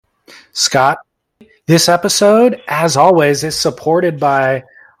Scott. This episode, as always, is supported by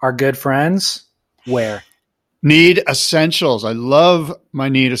our good friends. Where? Need Essentials. I love my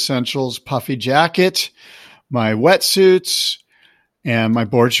Need Essentials puffy jacket, my wetsuits, and my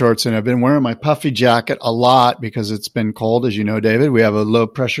board shorts. And I've been wearing my puffy jacket a lot because it's been cold, as you know, David. We have a low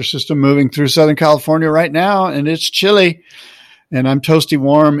pressure system moving through Southern California right now, and it's chilly. And I'm toasty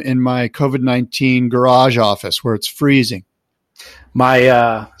warm in my COVID-19 garage office where it's freezing.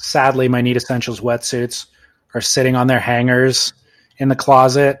 Sadly, my Need Essentials wetsuits are sitting on their hangers in the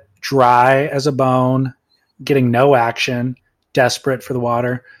closet, dry as a bone, getting no action, desperate for the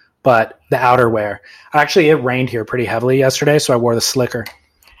water. But the outerwear, actually, it rained here pretty heavily yesterday, so I wore the slicker.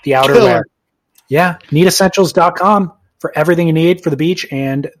 The outerwear. Yeah, needessentials.com for everything you need for the beach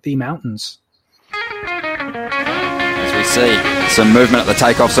and the mountains. As we see some movement at the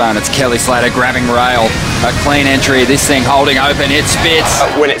takeoff zone, it's Kelly Slater grabbing rail. A clean entry, this thing holding open, it spits.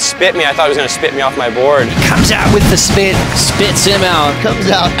 When it spit me, I thought it was going to spit me off my board. Comes out with the spit, spits him out. Comes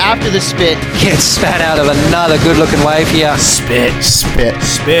out after the spit, gets spat out of another good-looking wave here. Spit.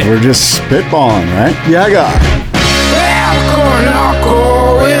 We're just spitballing, right? Yeah, I got it.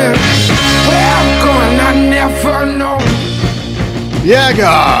 Yeah,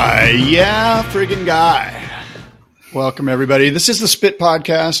 guy. Yeah, friggin' guy. Welcome, everybody. This is the Spit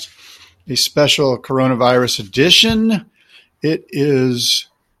Podcast, a special coronavirus edition. It is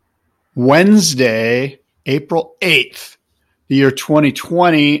Wednesday, April 8th, the year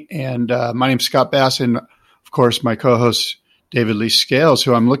 2020. And my name's Scott Bass, and of course, my co-host, David Lee Scales,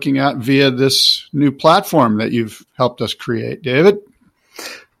 who I'm looking at via this new platform that you've helped us create. David?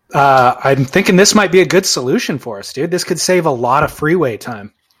 I'm thinking this might be a good solution for us, dude. This could save a lot of freeway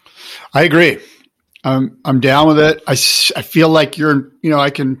time. I agree. I'm down with it. I feel like I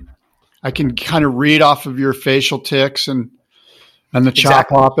can kind of read off of your facial tics and the chop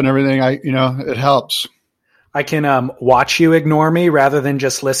hop and everything. It helps. I can watch you ignore me rather than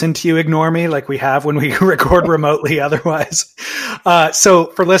just listen to you ignore me like we have when we record remotely otherwise. So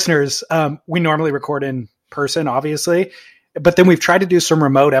for listeners, we normally record in person, obviously, but then we've tried to do some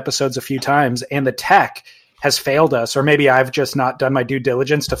remote episodes a few times and the tech has failed us, or maybe I've just not done my due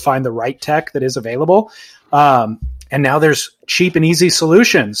diligence to find the right tech that is available. And now there's cheap and easy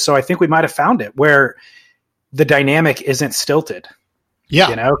solutions. So I think we might have found it where the dynamic isn't stilted. Yeah.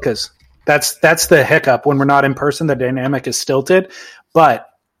 Because that's the hiccup when we're not in person, the dynamic is stilted, but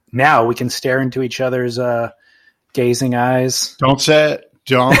now we can stare into each other's gazing eyes. Don't say it.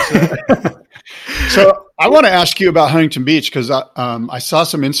 So I want to ask you about Huntington Beach because I saw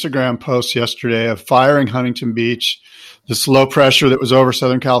some Instagram posts yesterday of firing Huntington Beach. This low pressure that was over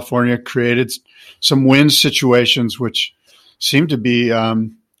Southern California created some wind situations, which seemed to be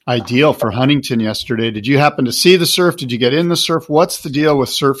ideal for Huntington yesterday. Did you happen to see the surf? Did you get in the surf? What's the deal with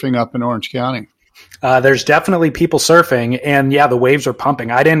surfing up in Orange County? There's definitely people surfing, and yeah, the waves are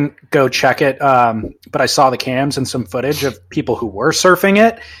pumping. I didn't go check it, but I saw the cams and some footage of people who were surfing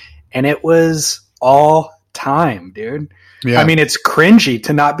it, and it was all time, dude. Yeah. I mean, it's cringy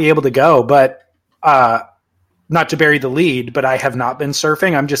to not be able to go, but not to bury the lead, but I have not been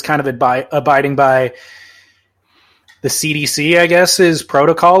surfing. I'm just kind of abiding by the CDC, I guess, is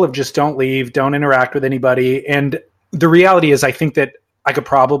protocol of just don't leave, don't interact with anybody. And the reality is I think that I could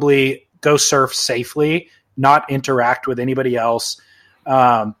probably go surf safely, not interact with anybody else.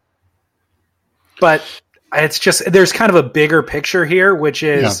 But it's just, there's kind of a bigger picture here, which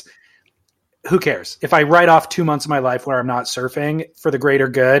is who cares? If I write off 2 months of my life where I'm not surfing for the greater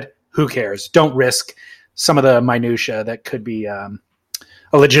good, who cares? Don't risk some of the minutia that could be a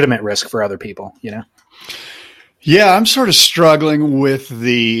legitimate risk for other people, Yeah, I'm sort of struggling with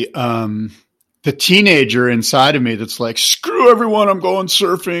the teenager inside of me that's like, screw everyone, I'm going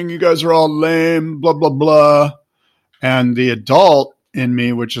surfing. You guys are all lame, blah, blah, blah. And the adult in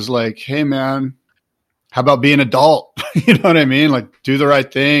me, which is like, hey, man, how about being adult? You know what I mean? Like, do the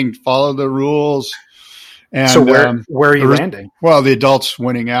right thing, follow the rules. And so where are you landing? Well, the adult's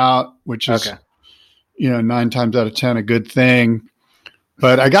winning out, which is, 9 times out of 10, a good thing.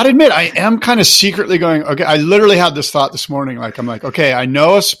 But I got to admit, I am kind of secretly going, okay, I literally had this thought this morning. Like, I'm like, okay, I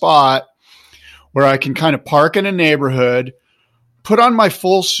know a spot where I can kind of park in a neighborhood, put on my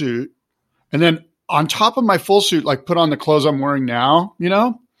full suit, and then on top of my full suit, like put on the clothes I'm wearing now,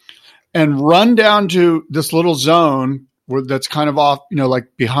 and run down to this little zone where that's kind of off, like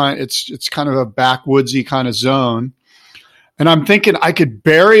behind, it's kind of a backwoodsy kind of zone. And I'm thinking I could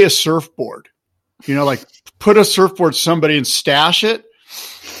bury a surfboard, like put a surfboard somebody and stash it.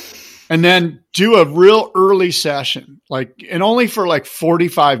 And then do a real early session, and only for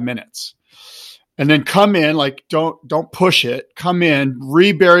 45 minutes. and then come in, like don't push it, come in,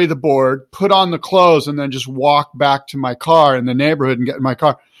 rebury the board, put on the clothes, and then just walk back to my car in the neighborhood and get in my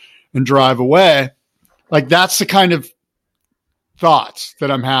car and drive away. Like that's the kind of thoughts that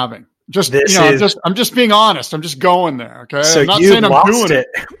I'm having. I'm just being honest. I'm just going there. Okay. So I'm not you've saying I'm lost doing it.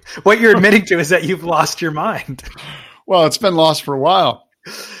 What you're admitting to is that you've lost your mind. Well, it's been lost for a while.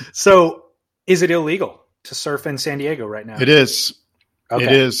 So is it illegal to surf in San Diego right now? It is. Okay.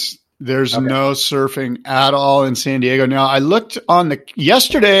 It is. There's no surfing at all in San Diego. Now I looked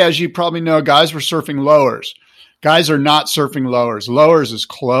yesterday, as you probably know, guys were surfing lowers. Guys are not surfing lowers. Lowers is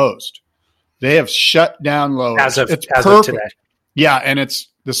closed. They have shut down lowers. As of today. Yeah. And it's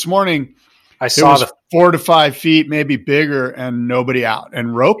this morning. I saw it was 4 to 5 feet, maybe bigger, and nobody out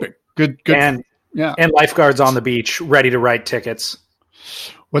and roping. Good. And lifeguards on the beach ready to write tickets.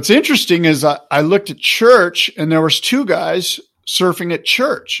 What's interesting is I looked at church and there was 2 guys surfing at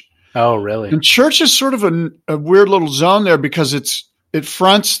church. Oh, really? And church is sort of a weird little zone there because it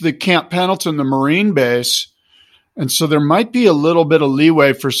fronts the Camp Pendleton, the Marine base. And so there might be a little bit of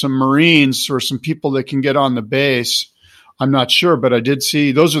leeway for some Marines or some people that can get on the base. I'm not sure, but I did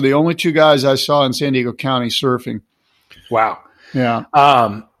see those are the only 2 guys I saw in San Diego County surfing. Wow.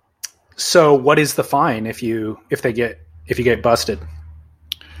 Yeah. So what is the fine if you get busted?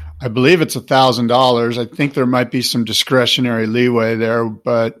 I believe it's $1,000. I think there might be some discretionary leeway there,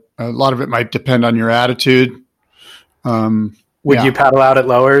 but a lot of it might depend on your attitude. Would you paddle out at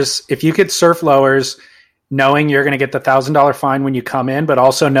lowers? If you could surf lowers, knowing you're going to get the $1,000 fine when you come in, but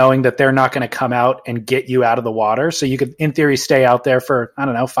also knowing that they're not going to come out and get you out of the water. So you could, in theory, stay out there for,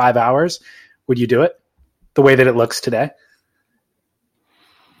 5 hours. Would you do it the way that it looks today?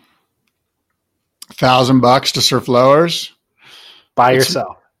 $1,000 to surf lowers by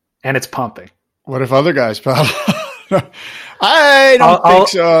yourself, and it's pumping. What if other guys paddle? I don't think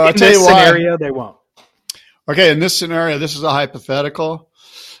so. I'll tell you why. In this scenario, they won't. Okay, in this scenario, this is a hypothetical.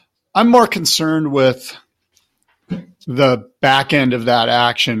 I'm more concerned with the back end of that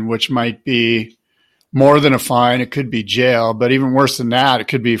action, which might be more than a fine. It could be jail, but even worse than that, it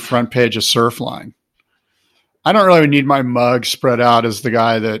could be front page of Surfline. I don't really need my mug spread out as the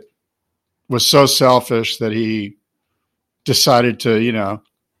guy that was so selfish that he decided to,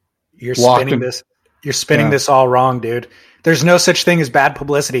 You're spinning this all wrong, dude. There's no such thing as bad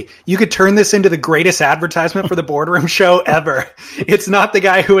publicity. You could turn this into the greatest advertisement for the Boardroom Show ever. It's not the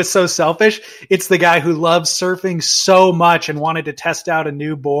guy who is so selfish. It's the guy who loves surfing so much and wanted to test out a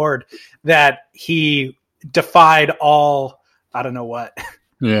new board that he defied all, I don't know what.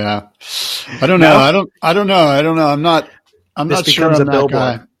 Yeah. I don't know. I don't know. I'm not sure I'm that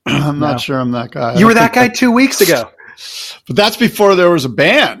guy. I'm not sure I'm that guy. You were that guy 2 weeks ago. But that's before there was a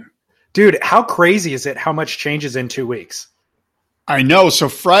ban. Dude, how crazy is it how much changes in 2 weeks? I know. So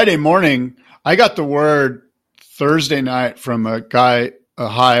Friday morning, I got the word Thursday night from a guy, a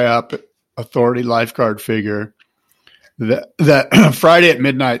high up authority lifeguard figure, that Friday at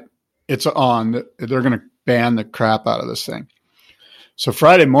midnight, it's on. They're going to ban the crap out of this thing. So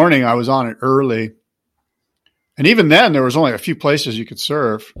Friday morning, I was on it early. And even then, there was only a few places you could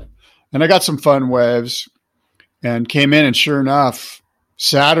surf. And I got some fun waves and came in, and sure enough,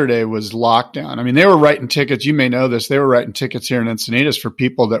 Saturday was lockdown. I mean, they were writing tickets. You may know this. They were writing tickets here in Encinitas for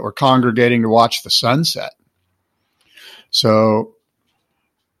people that were congregating to watch the sunset. So,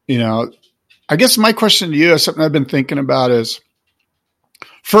 I guess my question to you is something I've been thinking about is,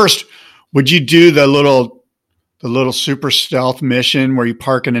 first, would you do the little super stealth mission where you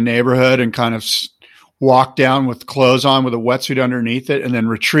park in a neighborhood and kind of walk down with clothes on with a wetsuit underneath it and then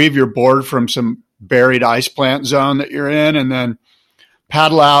retrieve your board from some buried ice plant zone that you're in and then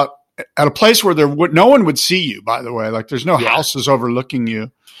paddle out at a place where no one would see you, by the way, like there's no houses overlooking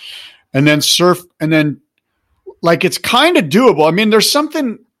you, and then surf. And then like, it's kind of doable. I mean, there's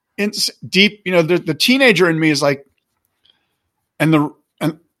something deep, the teenager in me is like, and I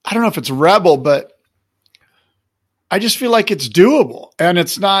don't know if it's rebel, but I just feel like it's doable, and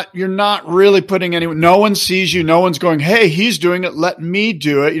you're not really putting no one sees you. No one's going, hey, he's doing it. Let me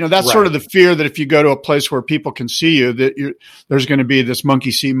do it. That's right. Sort of the fear that if you go to a place where people can see you, that there's going to be this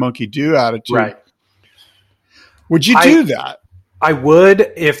monkey see, monkey do attitude. Right. Would you do that? I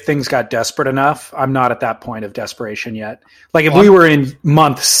would if things got desperate enough. I'm not at that point of desperation yet. Like if we were in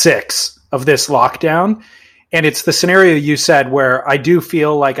month 6 of this lockdown, and it's the scenario you said where I do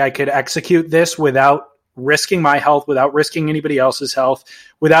feel like I could execute this without risking my health, without risking anybody else's health,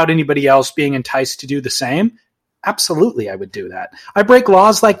 without anybody else being enticed to do the same, absolutely I would do that. I break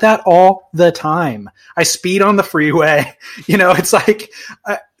laws like that all the time. I speed on the freeway. It's like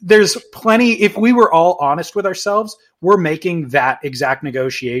there's plenty. If we were all honest with ourselves, we're making that exact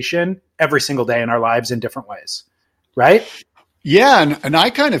negotiation every single day in our lives in different ways. Right? Yeah. And I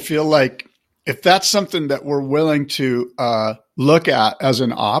kind of feel like if that's something that we're willing to look at as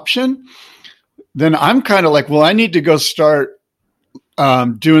an option, then I'm kind of like, well, I need to go start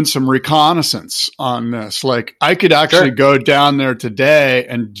doing some reconnaissance on this. Like I could actually go down there today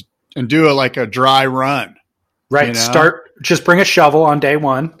and do a dry run. Right. You know? Just bring a shovel on day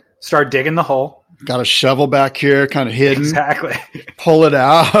one, start digging the hole. Got a shovel back here, kind of hidden. Exactly. Pull it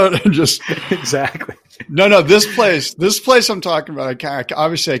out and just. Exactly. No, this place I'm talking about,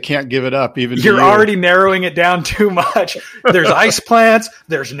 I can't give it up. Even you're already narrowing it down too much. There's ice plants.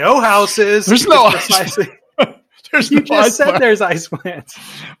 There's no houses. There's no ice. You just said there's ice plants.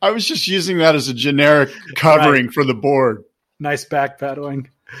 I was just using that as a generic covering for the board. Nice backpedaling.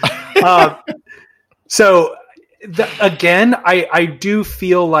 So again, I do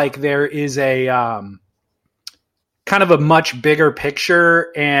feel like there is a kind of a much bigger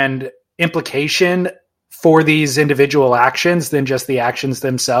picture and implication for these individual actions than just the actions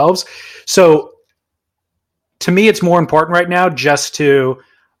themselves. So to me, it's more important right now just to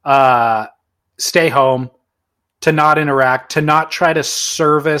stay home, to not interact, to not try to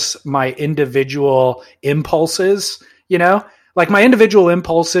service my individual impulses, like my individual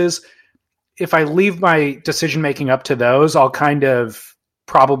impulses. If I leave my decision-making up to those, I'll kind of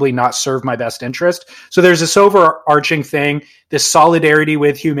probably not serve my best interest. So there's this overarching thing, this solidarity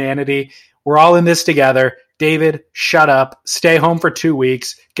with humanity. We're all in this together. David, shut up, stay home for 2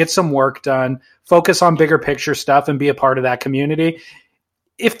 weeks, get some work done, focus on bigger picture stuff and be a part of that community.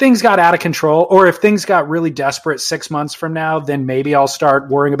 If things got out of control or if things got really desperate 6 months from now, then maybe I'll start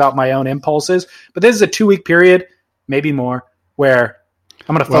worrying about my own impulses. But this is a 2-week period, maybe more, where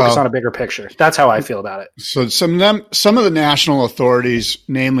I'm going to focus on a bigger picture. That's how I feel about it. So some of the national authorities,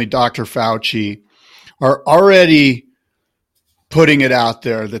 namely Dr. Fauci, are already putting it out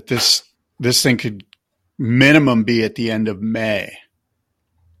there that this thing could minimum be at the end of May.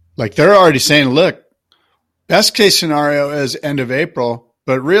 Like they're already saying, look, best case scenario is end of April,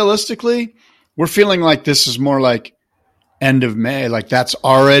 but realistically, we're feeling like this is more like end of May. Like that's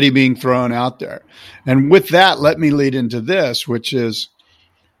already being thrown out there. And with that, let me lead into this, which is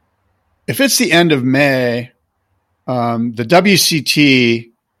if it's the end of May, the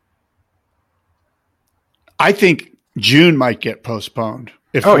WCT, I think June might get postponed.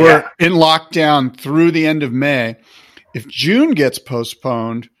 If we're in lockdown through the end of May, if June gets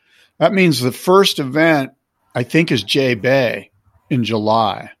postponed, that means the first event, I think, is J-Bay in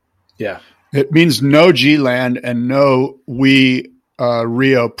July. Yeah. It means no G-Land and no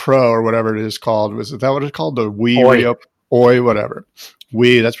Rio Pro or whatever it is called. Was that what it's called? The Rio Oi, whatever.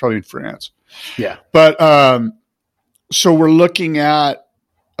 That's probably in France. Yeah. But so we're looking at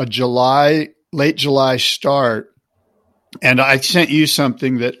a late July start. And I sent you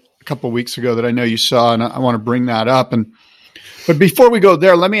something that a couple of weeks ago that I know you saw, and I want to bring that up. But before we go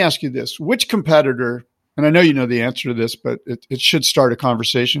there, let me ask you this. Which competitor, and I know you know the answer to this, but it should start a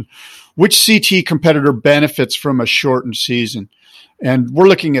conversation. Which CT competitor benefits from a shortened season? And we're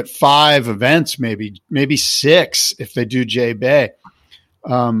looking at 5 events, maybe 6 if they do J-Bay.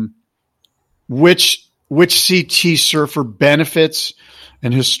 Which CT surfer benefits?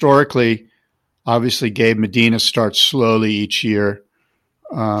 And historically, obviously, Gabe Medina starts slowly each year.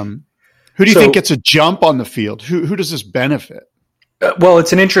 Who do you think gets a jump on the field? Who does this benefit? Well,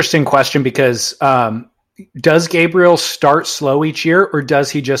 it's an interesting question because does Gabriel start slow each year or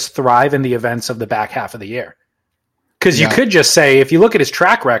does he just thrive in the events of the back half of the year? Because you could just say, if you look at his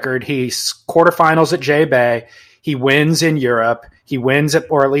track record, he's quarterfinals at J-Bay, he wins in Europe, he wins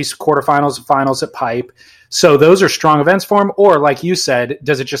or at least quarterfinals and finals at Pipe. So those are strong events for him. Or like you said,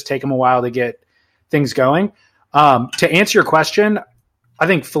 does it just take him a while to get things going? To answer your question, I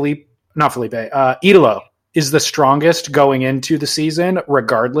think Italo is the strongest going into the season,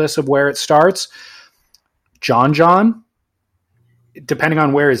 regardless of where it starts. John, depending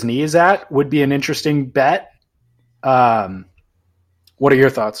on where his knee is at, would be an interesting bet. What are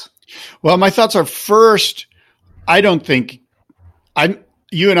your thoughts? Well, my thoughts are, first, I don't think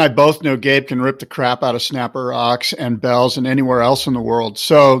you and I both know Gabe can rip the crap out of Snapper Rocks and Bells and anywhere else in the world.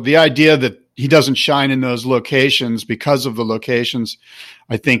 So the idea that he doesn't shine in those locations because of the locations,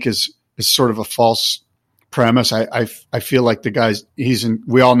 I think is sort of a false premise. I feel like the guy's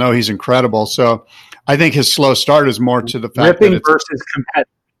we all know he's incredible. So I think his slow start is more to the fact ripping that it's versus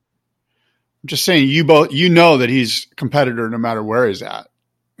competitive. I'm just saying you know that he's a competitor no matter where he's at.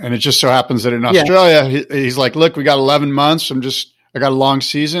 And it just so happens that in Australia, he's like, look, we got 11 months. I got a long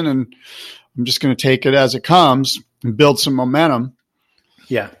season and I'm just going to take it as it comes and build some momentum.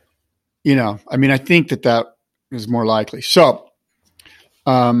 Yeah. I mean, I think that is more likely. So,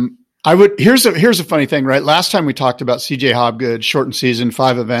 here's a funny thing, right? Last time we talked about CJ Hobgood, shortened season,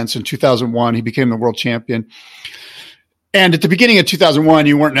 5 events in 2001. He became the world champion. And at the beginning of 2001,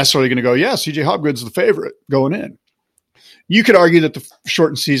 you weren't necessarily going to go, yeah, CJ Hobgood's the favorite going in. You could argue that the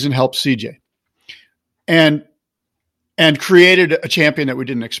shortened season helped CJ and created a champion that we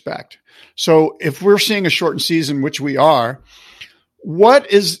didn't expect. So if we're seeing a shortened season, which we are,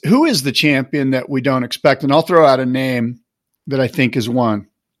 who is the champion that we don't expect? And I'll throw out a name that I think is one,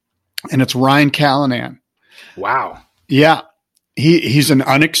 and it's Ryan Callanan. Wow. Yeah. He's an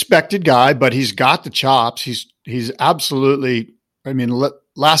unexpected guy, but he's got the chops. He's absolutely, I mean,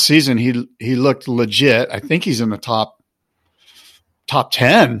 last season he looked legit. I think he's in the top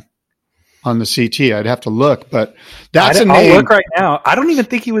 10 on the CT. I'd have to look, but that's a name. I'll look right now. I don't even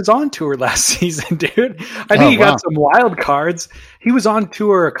think he was on tour last season, dude. I think he got some wild cards. He was on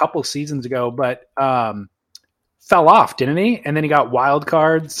tour a couple seasons ago, but fell off, didn't he? And then he got wild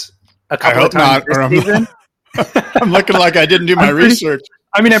cards a couple of times this season. I'm looking like I didn't do my research.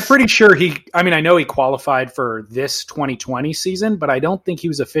 I'm pretty sure I know he qualified for this 2020 season, but I don't think he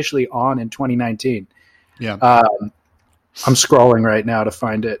was officially on in 2019. Yeah. I'm scrolling right now to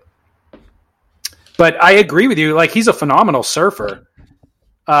find it. But I agree with you. Like, he's a phenomenal surfer.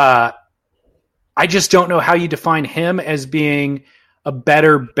 I just don't know how you define him as being a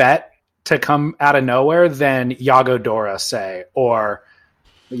better bet to come out of nowhere than Yago Dora, say, or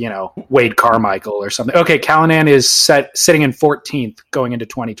Wade Carmichael or something. Okay, Callanan is sitting in 14th going into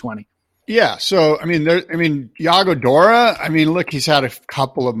 2020. Yeah, so Yago Dora. Look, he's had a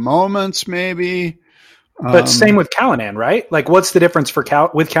couple of moments, maybe. But same with Callanan, right? Like, what's the difference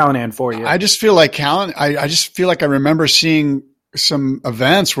with Callanan for you? I just feel like I just feel like I remember seeing some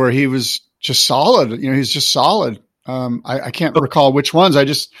events where he was just solid. He's just solid. I can't recall which ones. I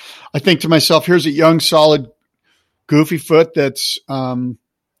think to myself, here's a young, solid, goofy foot that's.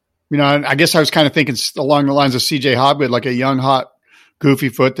 I guess I was kind of thinking along the lines of CJ Hobgood, like a young, hot, goofy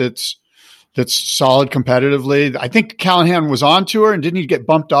foot that's solid competitively. I think Callahan was on tour, and didn't he get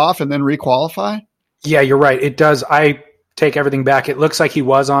bumped off and then requalify? Yeah, you're right. It does. I take everything back. It looks like he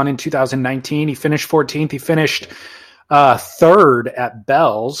was on in 2019. He finished 14th. He finished third at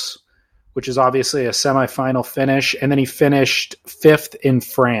Bells, which is obviously a semifinal finish. And then he finished 5th in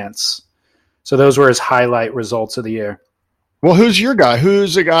France. So those were his highlight results of the year. Well, who's your guy?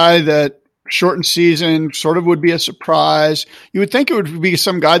 Who's a guy that shortened season sort of would be a surprise? You would think it would be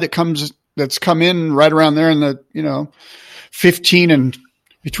some guy that's come in right around there in the, 15 and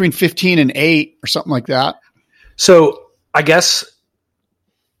between 15 and 8 or something like that. So I guess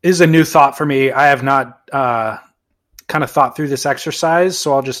is a new thought for me. I have not kind of thought through this exercise,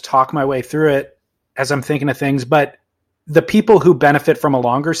 so I'll just talk my way through it as I'm thinking of things. But the people who benefit from a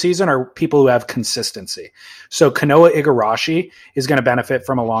longer season are people who have consistency. So Kanoa Igarashi is going to benefit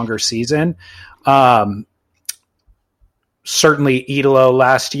from a longer season. Certainly Idolo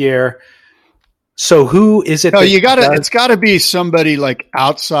last year. So who is it? No, it's gotta be somebody like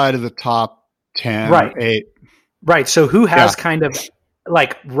outside of the top 10, right? 8. Right. So who has kind of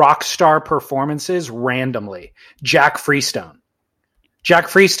like rock star performances randomly? Jack Freestone. Jack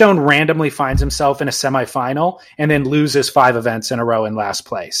Freestone randomly finds himself in a semifinal and then loses 5 events in a row in last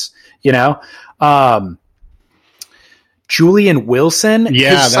place. Julian Wilson.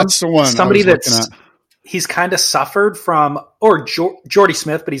 Yeah, that's the one. Somebody he's kind of suffered from, or Jordy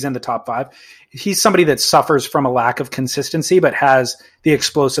Smith, but he's in the top 5. He's somebody that suffers from a lack of consistency, but has the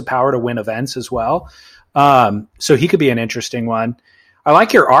explosive power to win events as well. So he could be an interesting one. I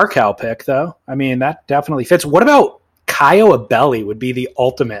like your Arcal pick, though. That definitely fits. What about Caio Abelli would be the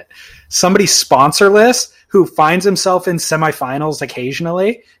ultimate. Somebody sponsorless who finds himself in semifinals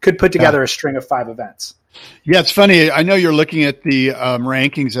occasionally could put together a string of 5 events. Yeah, it's funny. I know you're looking at the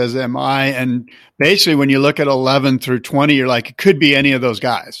rankings, as am I, and basically when you look at 11 through 20, you're like, it could be any of those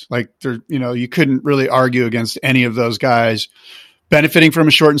guys. Like, you couldn't really argue against any of those guys benefiting from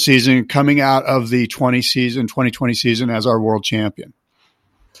a shortened season, coming out of the 2020 season as our world champion.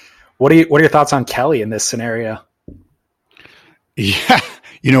 What are your thoughts on Kelly in this scenario? Yeah,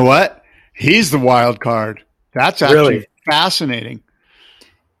 you know what? He's the wild card. That's actually really fascinating.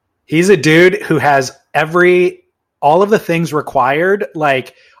 He's a dude who has all of the things required.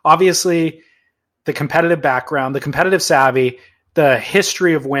 Like, obviously, the competitive background, the competitive savvy, the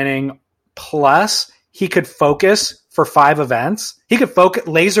history of winning, plus he could focus for 5 events. He could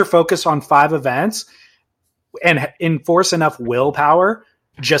laser focus on 5 events and enforce enough willpower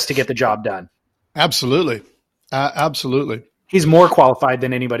just to get the job done. Absolutely. Absolutely. He's more qualified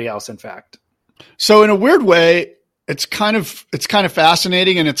than anybody else, in fact. So in a weird way, it's kind of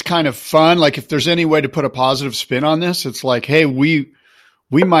fascinating and it's kind of fun. Like if there's any way to put a positive spin on this, it's like, hey, we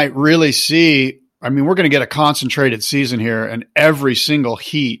might really see. I mean, we're going to get a concentrated season here, and every single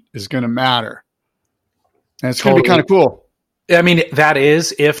heat is going to matter, and it's going to be kind of cool. I mean, that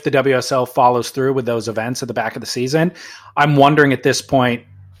is if the WSL follows through with those events at the back of the season. I'm wondering at this point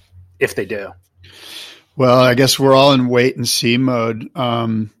if they do. Well, I guess we're all in wait and see mode.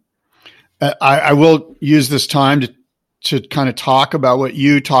 I will use this time to kind of talk about what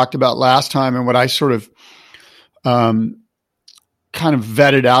you talked about last time and what I sort of kind of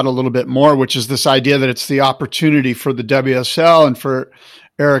vetted out a little bit more, which is this idea that it's the opportunity for the WSL and for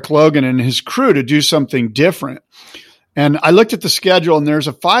Eric Logan and his crew to do something different. And I looked at the schedule, and there's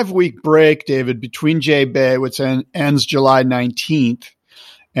a 5-week break, David, between J-Bay, which ends July 19th,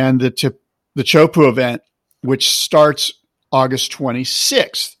 and the Chopu event, which starts August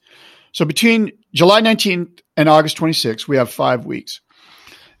 26th. So between July 19th and August 26th, we have 5 weeks.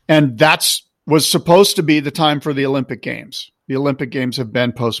 And was supposed to be the time for the Olympic Games. The Olympic Games have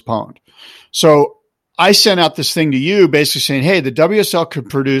been postponed. So I sent out this thing to you basically saying, hey, the WSL could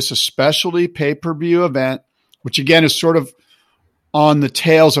produce a specialty pay-per-view event, which again is sort of on the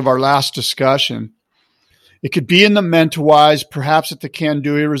tails of our last discussion. It could be in the Mentawais, perhaps at the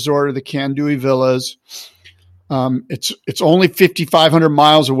Kandui Resort or the Kandui Villas. It's only 5,500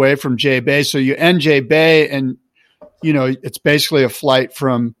 miles away from J-Bay. So you end J-Bay and, it's basically a flight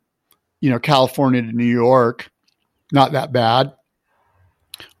from, California to New York. Not that bad.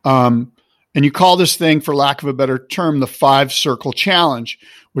 And you call this thing, for lack of a better term, the 5-Circle Challenge,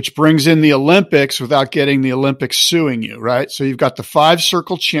 which brings in the Olympics without getting the Olympics suing you, right? So you've got the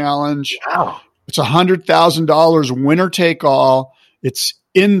 5-Circle Challenge. Wow. It's $100,000 winner take all. It's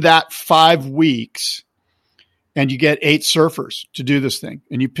in that 5 weeks, and you get 8 surfers to do this thing,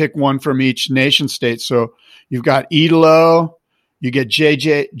 and you pick one from each nation state. So you've got Idolo, you get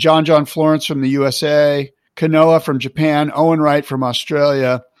John Florence from the USA, Kanoa from Japan, Owen Wright from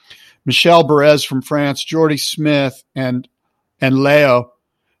Australia, Michelle Perez from France, Jordy Smith, and Leo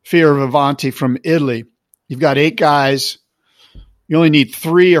Fioravanti from Italy. You've got 8 guys. You only need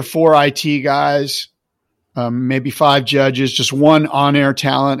 3 or 4 IT guys, maybe 5 judges, just 1 on-air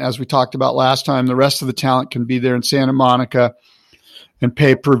talent, as we talked about last time. The rest of the talent can be there in Santa Monica and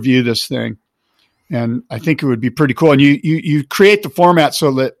pay-per-view this thing. And I think it would be pretty cool. And you create the format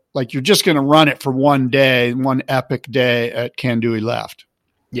so that, like, you're just going to run it for one day, one epic day at Kandui Left.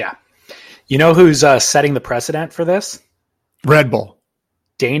 Yeah. You know who's setting the precedent for this? Red Bull.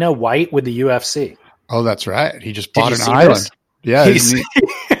 Dana White with the UFC. Oh, that's right. He just bought an island. This? Yeah.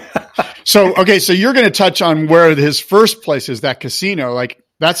 So you're going to touch on where his first place is, that casino. Like,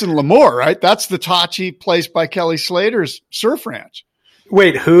 that's in Lemoore, right? That's the Tachi place by Kelly Slater's surf ranch.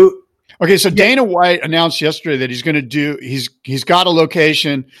 Wait, who? Okay, so Dana White announced yesterday that he's going to he's got a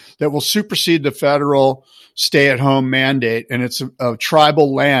location that will supersede the federal stay-at-home mandate, and it's a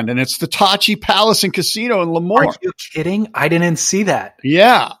tribal land, and it's the Tachi Palace and Casino in Lemoore. Are you kidding? I didn't see that.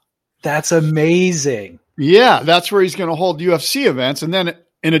 Yeah. That's amazing. Yeah, that's where he's going to hold UFC events. And then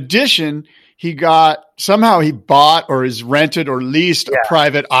in addition, he bought or is rented or leased a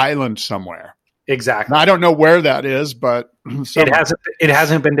private island somewhere. Exactly. Now, I don't know where that is, but it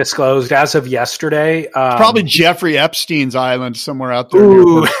hasn't been disclosed as of yesterday. Probably Jeffrey Epstein's island somewhere out there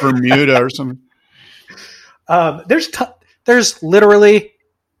near Bermuda or something. There's literally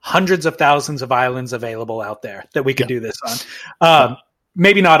hundreds of thousands of islands available out there that we could do this on.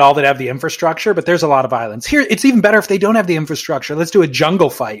 Maybe not all that have the infrastructure, but there's a lot of islands. Here, it's even better if they don't have the infrastructure. Let's do a jungle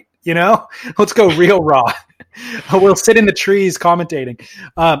fight, Let's go real raw. We'll sit in the trees commentating.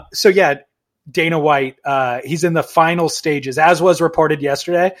 Dana White, he's in the final stages, as was reported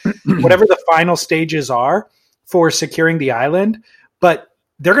yesterday, whatever the final stages are for securing the island. But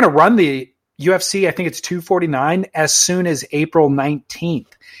they're going to run the UFC, I think it's 249, as soon as April 19th.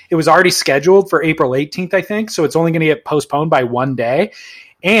 It was already scheduled for April 18th, I think, so it's only going to get postponed by one day.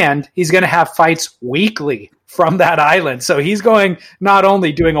 And he's going to have fights weekly from that island. So he's going not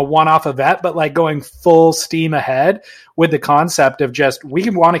only doing a one-off event, but like going full steam ahead with the concept of just, we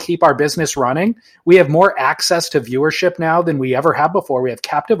want to keep our business running. We have more access to viewership now than we ever have before. We have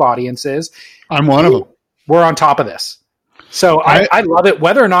captive audiences. I'm one of them. We're on top of this. So I love it.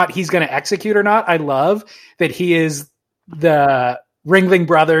 Whether or not he's going to execute or not, I love that he is the Ringling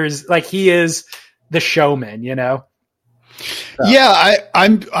Brothers. Like, he is the showman, So. Yeah,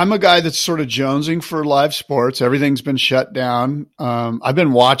 I'm a guy that's sort of jonesing for live sports. Everything's been shut down. I've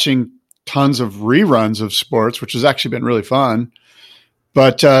been watching tons of reruns of sports, which has actually been really fun.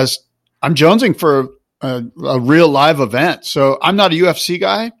 But I'm jonesing for a real live event. So I'm not a UFC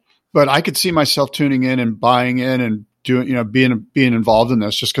guy. but I could see myself tuning in and buying in and doing, being involved in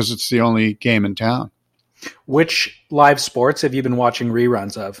this just because it's the only game in town. Which live sports have you been watching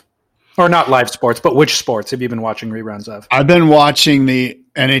reruns of? Or not live sports, but which sports have you been watching reruns of? I've been watching the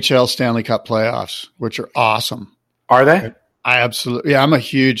NHL Stanley Cup playoffs, which are awesome. Are they? I absolutely, yeah,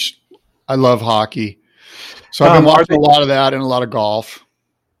 I love hockey. So I've been watching a lot of that and a lot of golf.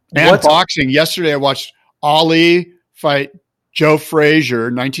 And boxing. Yesterday I watched Ali fight Joe Frazier,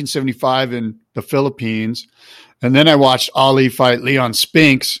 1975 in the Philippines. And then I watched Ali fight Leon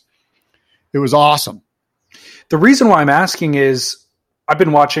Spinks. It was awesome. The reason why I'm asking is I've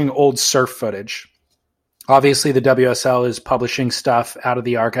been watching old surf footage. Obviously, the WSL is publishing stuff out of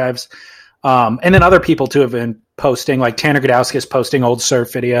the archives. And then other people, too, have been posting, like Tanner Godowski posting old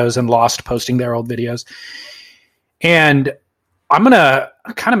surf videos and Lost posting their old videos. And I'm going to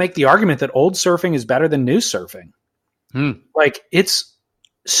kind of make the argument that old surfing is better than new surfing. Like, it's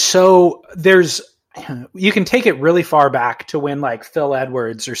so you can take it really far back to when like Phil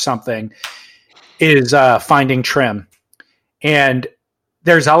Edwards or something is finding trim. And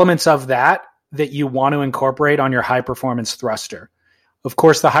there's elements of that you want to incorporate on your high performance thruster. Of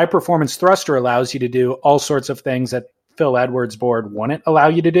course, the high performance thruster allows you to do all sorts of things that Phil Edwards' board wouldn't allow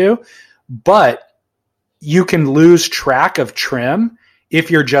you to do, but you can lose track of trim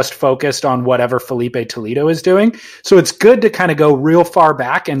if you're just focused on whatever Felipe Toledo is doing. So it's good to kind of go real far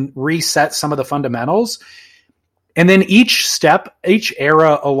back and reset some of the fundamentals. And then each step, each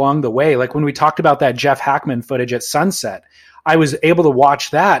era along the way, like when we talked about that Jeff Hackman footage at Sunset, I was able to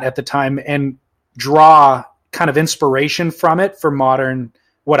watch that at the time and draw kind of inspiration from it for modern,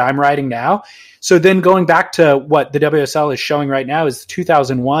 what I'm writing now. So then going back to what the WSL is showing right now is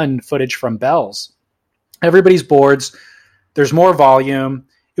 2001 footage from Bells. Everybody's boards, there's more volume.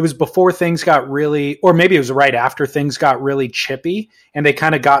 It was before things got really, or maybe it was right after things got really chippy and they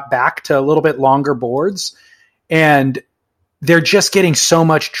kind of got back to a little bit longer boards. And they're just getting so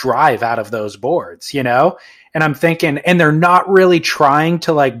much drive out of those boards, And I'm thinking, and they're not really trying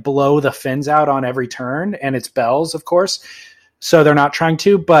to like blow the fins out on every turn. And it's Bells, of course. So they're not trying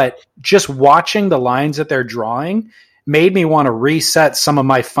to, but just watching the lines that they're drawing made me want to reset some of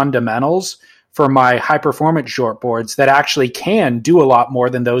my fundamentals for my high performance short boards that actually can do a lot more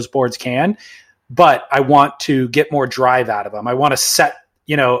than those boards can. But I want to get more drive out of them. I want to set,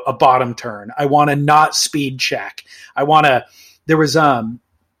 a bottom turn. I want to not speed check. There was,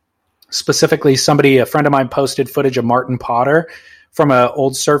 specifically a friend of mine posted footage of Martin Potter from an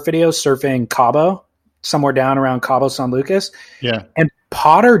old surf video surfing Cabo, somewhere down around Cabo San Lucas. Yeah. And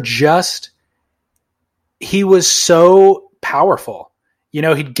Potter he was so powerful.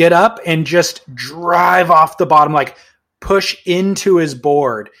 He'd get up and just drive off the bottom, like push into his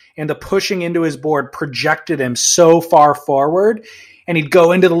board, and the pushing into his board projected him so far forward. And he'd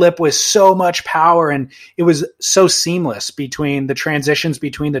go into the lip with so much power, and it was so seamless the transitions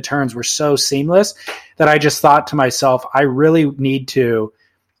between the turns were so seamless that I just thought to myself, I really need to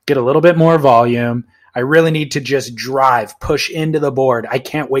get a little bit more volume. I really need to just push into the board. I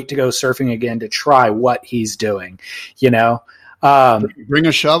can't wait to go surfing again to try what he's doing, Bring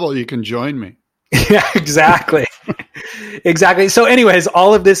a shovel. You can join me. Yeah, exactly. Exactly. So anyways,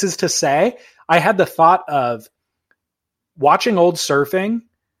 all of this is to say, I had the thought of watching old surfing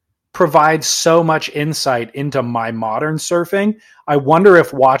provides so much insight into my modern surfing. I wonder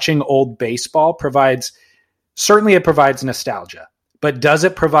if watching old baseball provides nostalgia, but does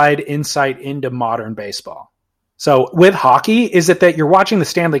it provide insight into modern baseball? So with hockey, is it that you're watching the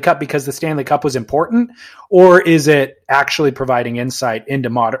Stanley Cup because the Stanley Cup was important, or is it actually providing insight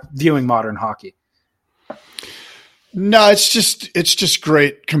into viewing modern hockey? No, it's just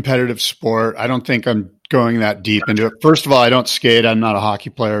great competitive sport. I don't think I'm going that deep into it. First of all, I don't skate. I'm not a hockey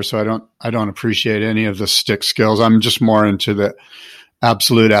player, so I don't appreciate any of the stick skills. I'm just more into the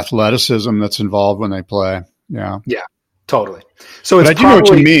absolute athleticism that's involved when they play. Yeah. Yeah, totally. So it's I do know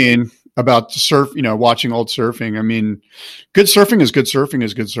what you mean about surf, watching old surfing. I mean, good surfing is good surfing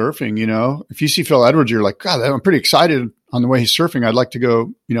is good surfing. If you see Phil Edwards, you're like, God, I'm pretty excited on the way he's surfing. I'd like to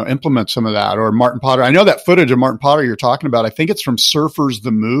go, implement some of that. Or Martin Potter. I know that footage of Martin Potter you're talking about. I think it's from Surfers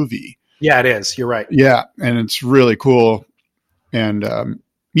the movie. Yeah, it is. You're right. Yeah. And it's really cool. And So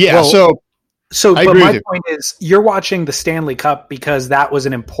but my point is, you're watching the Stanley Cup because that was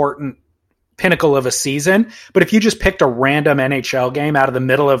an important pinnacle of a season. But if you just picked a random NHL game out of the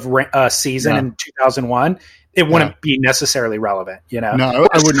middle of a season in 2001, it wouldn't be necessarily relevant, No,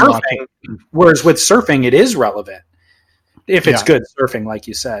 I wouldn't watch it. Whereas with surfing, it is relevant if it's good surfing, like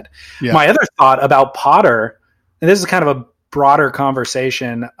you said. Yeah. My other thought about Potter, and this is kind of a broader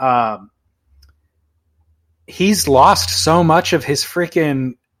conversation, he's lost so much of his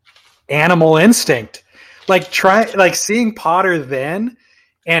freaking animal instinct. Like seeing Potter then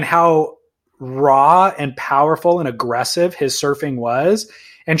and how raw and powerful and aggressive his surfing was,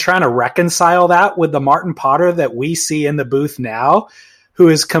 and trying to reconcile that with the Martin Potter that we see in the booth now, who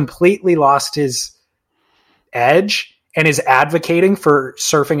has completely lost his edge and is advocating for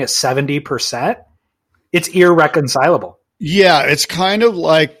surfing at 70%. It's irreconcilable. Yeah, it's kind of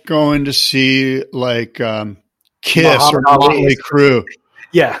like going to see like Kiss or Motley Crue.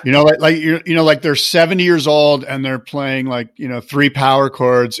 Yeah, like they're 70 years old and they're playing like 3 power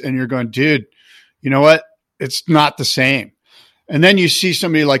chords, and you're going, dude, you know what? It's not the same. And then you see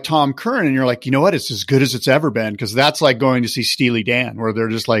somebody like Tom Curran, and you're like, you know what? It's as good as it's ever been, because that's like going to see Steely Dan, where they're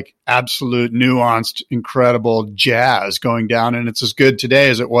just like absolute nuanced, incredible jazz going down, and it's as good today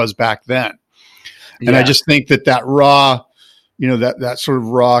as it was back then. And I just think that raw, that sort of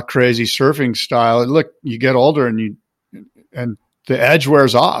raw, crazy surfing style. Look, you get older and the edge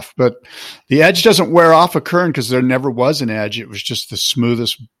wears off, but the edge doesn't wear off a Curran because there never was an edge. It was just the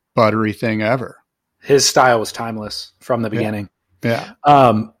smoothest, buttery thing ever. His style was timeless from the beginning. Yeah.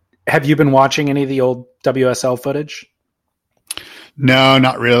 Have you been watching any of the old WSL footage? No,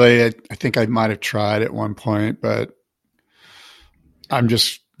 not really. I think I might have tried at one point, but I'm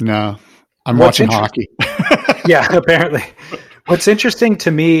watching hockey. Yeah, apparently. What's interesting to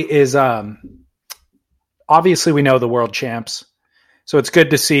me is obviously we know the world champs. So it's good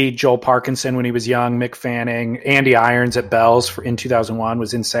to see Joel Parkinson when he was young, Mick Fanning, Andy Irons at Bells in 2001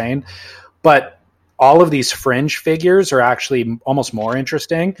 was insane. But all of these fringe figures are actually almost more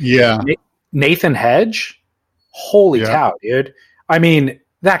interesting. Yeah. Nathan Hedge, holy cow, dude. I mean,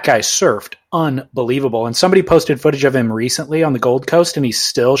 that guy surfed unbelievable. And somebody posted footage of him recently on the Gold Coast, and he's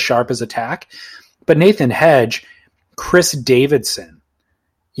still sharp as a tack. But Nathan Hedge, Chris Davidson,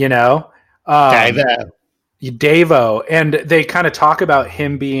 Davo. And they kind of talk about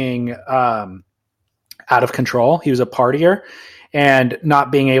him being out of control. He was a partier and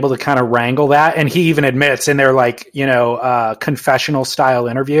not being able to kind of wrangle that. And he even admits in their confessional style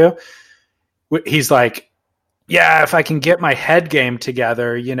interview, he's like, yeah, if I can get my head game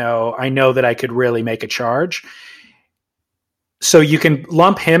together, I know that I could really make a charge. So you can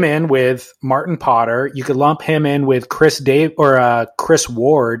lump him in with Martin Potter. You could lump him in with Chris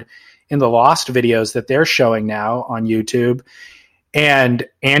Ward in the Lost videos that they're showing now on YouTube, and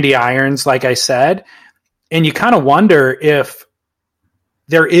Andy Irons, like I said. And you kind of wonder if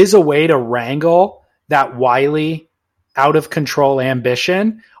there is a way to wrangle that wily, out of control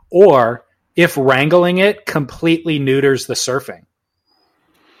ambition, or if wrangling it completely neuters the surfing.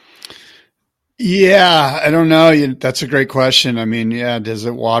 Yeah, I don't know. That's a great question. I mean, does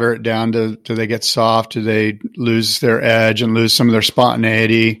it water it down? Do they get soft? Do they lose their edge and lose some of their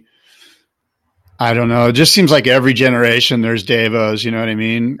spontaneity? I don't know. It just seems like every generation there's Davos, you know what I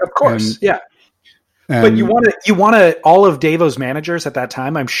mean? Of course, yeah. But you want to. All of Davo's managers at that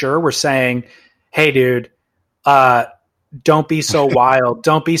time, I'm sure, were saying, "Hey, dude, don't be so wild,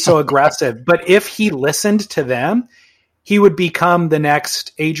 don't be so aggressive." But if he listened to them, he would become the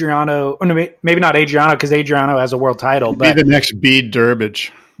next Adriano. Or no, maybe not Adriano, because Adriano has a world title. But be the next Bede Durbridge.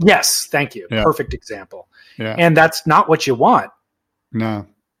 Yes, thank you. Yeah. Perfect example. Yeah, and that's not what you want. No,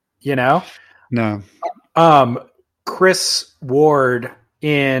 No. Chris Ward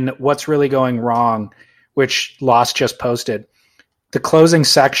in What's Really Going Wrong, which Lost just posted. The closing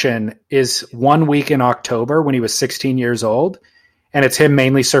section is 1 week in October when he was 16 years old. And it's him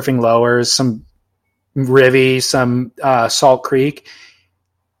mainly surfing lowers, some Rivy, some Salt Creek.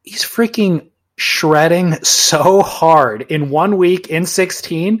 He's freaking shredding so hard in 1 week in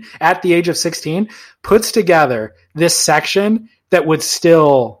 16, at the age of 16, puts together this section that would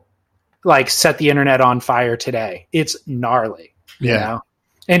still set the internet on fire today. It's gnarly,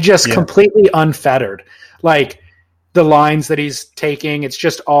 and just completely unfettered. Like the lines that he's taking, it's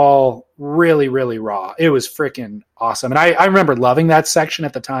just all really, really raw. It was freaking awesome. And I remember loving that section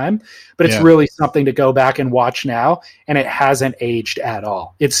at the time, but it's really something to go back and watch now. And it hasn't aged at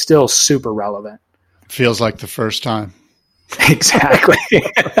all. It's still super relevant. Feels like the first time. Exactly.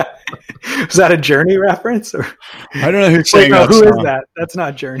 Was that a Journey reference? Or? I don't know who's saying that. Who is that? That's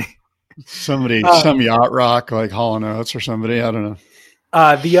not Journey. Somebody, some yacht rock like Hall & Oates or somebody. I don't know.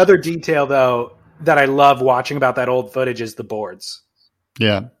 The other detail, though, that I love watching about that old footage is the boards.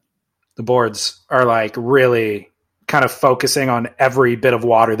 Yeah. The boards are really kind of focusing on every bit of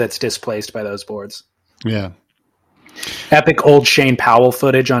water that's displaced by those boards. Yeah. Epic old Shane Powell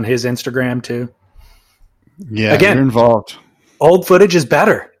footage on his Instagram, too. Yeah. Again, you're involved. Old footage is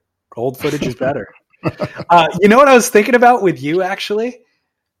better. Old footage is better. You know what I was thinking about with you, actually?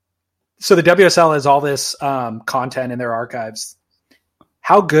 So the WSL has all this content in their archives.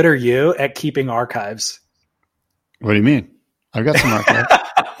 how good are you at keeping archives? What do you mean? I've got some archives.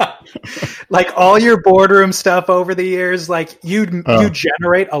 Like all your boardroom stuff over the years, like you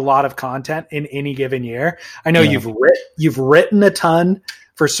generate a lot of content in any given year. I know you've written a ton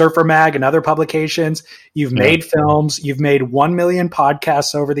for Surfer Mag and other publications. You've made films. You've made 1 million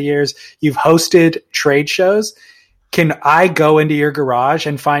podcasts over the years. You've hosted trade shows. Can I go into your garage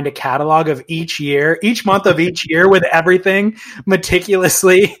and find a catalog of each month of each year with everything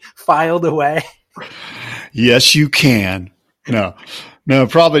meticulously filed away? Yes, you can. No,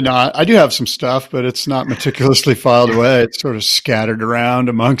 probably not. I do have some stuff, but it's not meticulously filed away. It's sort of scattered around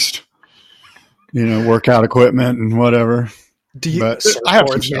amongst, workout equipment and whatever. Do you? But I have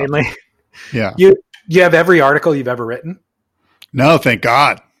some stuff. Mainly. Yeah. You have every article you've ever written? No, thank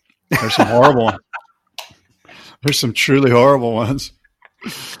God. There's some horrible ones. There's some truly horrible ones.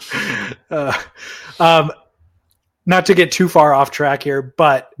 Not to get too far off track here,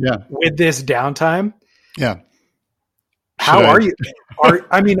 but with this downtime, how are you?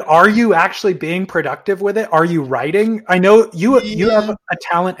 Are you actually being productive with it? Are you writing? I know you have a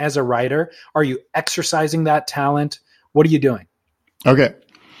talent as a writer. Are you exercising that talent? What are you doing? Okay.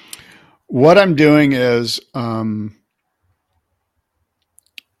 What I'm doing is I'm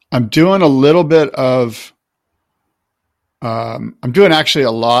doing a little bit of I'm doing actually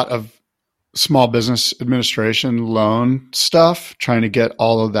a lot of small business administration loan stuff, trying to get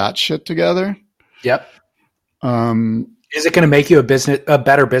all of that shit together. Yep. Is it going to make you a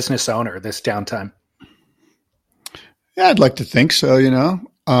better business owner this downtime? Yeah, I'd like to think so.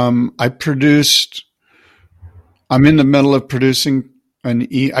 I'm in the middle of producing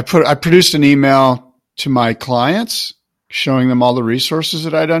I produced an email to my clients showing them all the resources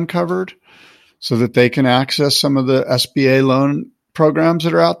that I'd uncovered so that they can access some of the SBA loan programs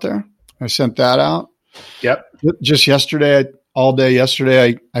that are out there. I sent that out. Yep. Just yesterday, all day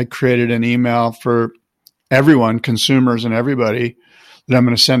yesterday, I created an email for everyone, consumers and everybody, that I'm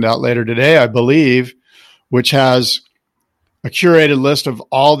going to send out later today, I believe, which has a curated list of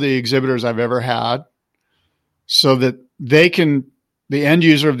all the exhibitors I've ever had so that the end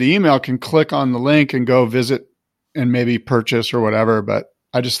user of the email can click on the link and go visit and maybe purchase or whatever. But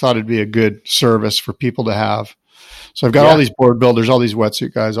I just thought it'd be a good service for people to have. So I've got all these board builders, all these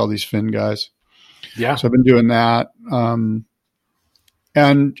wetsuit guys, all these fin guys. Yeah. So I've been doing that.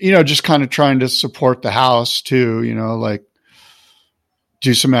 And, just kind of trying to support the house too, like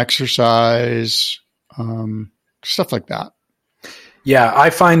do some exercise, stuff like that. Yeah. I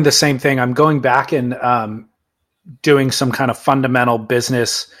find the same thing. I'm going back and doing some kind of fundamental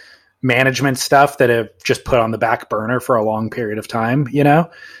business management stuff that I've just put on the back burner for a long period of time,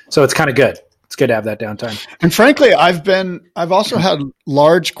 so it's kind of good. It's good to have that downtime. And frankly, I've also had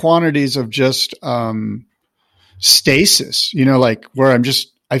large quantities of just, stasis, like where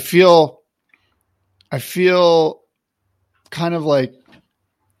I feel kind of like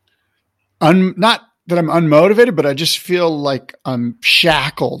not that I'm unmotivated, but I just feel like I'm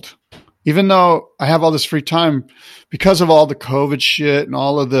shackled, even though I have all this free time because of all the COVID shit and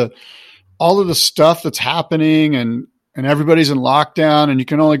all of the stuff that's happening and everybody's in lockdown and you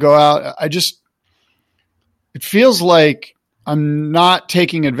can only go out. It feels like I'm not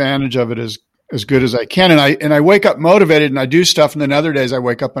taking advantage of it as good as I can. And I wake up motivated and I do stuff. And then other days I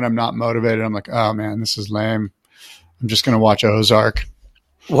wake up and I'm not motivated. I'm like, oh man, this is lame. I'm just going to watch Ozark.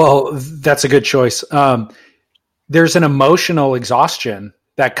 Well, that's a good choice. There's an emotional exhaustion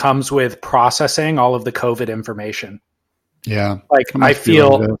that comes with processing all of the COVID information. Yeah. Like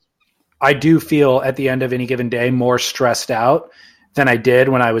I do feel at the end of any given day more stressed out than I did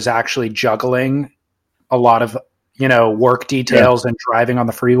when I was actually juggling a lot of, work details and driving on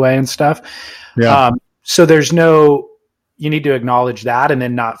the freeway and stuff. Yeah. So you need to acknowledge that and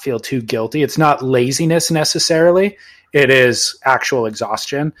then not feel too guilty. It's not laziness necessarily. It is actual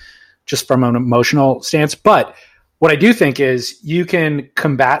exhaustion just from an emotional stance. But what I do think is you can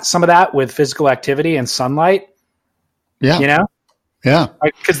combat some of that with physical activity and sunlight. Yeah. Yeah.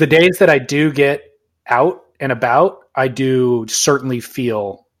 Because the days that I do get out and about, I do certainly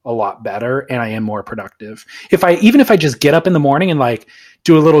feel a lot better and I am more productive. Even if I just get up in the morning and like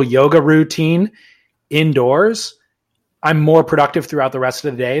do a little yoga routine indoors, I'm more productive throughout the rest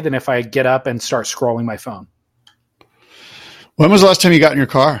of the day than if I get up and start scrolling my phone. When was the last time you got in your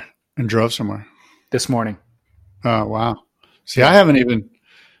car and drove somewhere? This morning. Oh, wow. See, I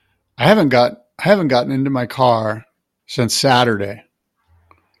haven't gotten into my car since Saturday.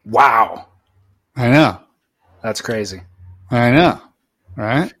 Wow. I know. That's crazy. I know.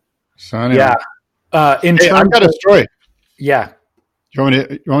 Right. So anyway. Yeah. I've got a story. Yeah. You want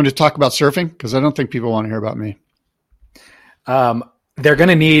me to talk about surfing? Because I don't think people want to hear about me. They're going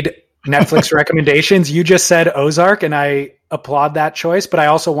to need Netflix recommendations. You just said Ozark, and I applaud that choice, but I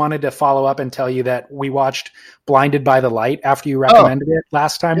also wanted to follow up and tell you that we watched Blinded by the Light after you recommended it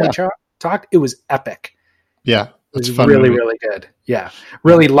last time we talked. It was epic. Yeah. It was really, really good. Yeah.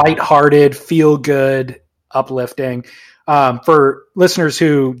 Really lighthearted, feel good, uplifting. For listeners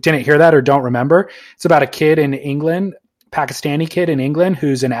who didn't hear that or don't remember, it's about a kid in England, Pakistani kid in England,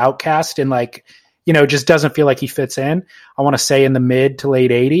 who's an outcast and just doesn't feel like he fits in. I want to say in the mid to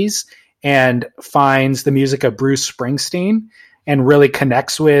late 80s, and finds the music of Bruce Springsteen and really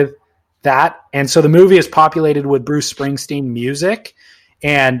connects with that. And so the movie is populated with Bruce Springsteen music,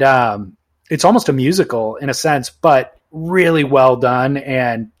 and it's almost a musical in a sense, but really well done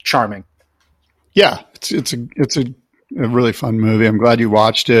and charming. Yeah, it's a really fun movie. I'm glad you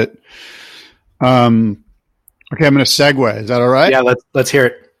watched it. Okay, I'm going to segue. Is that all right? Yeah, let's hear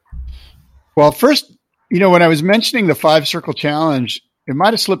it. Well, first, when I was mentioning the 5-circle challenge, it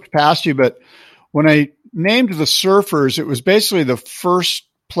might have slipped past you, but when I named the surfers, it was basically the first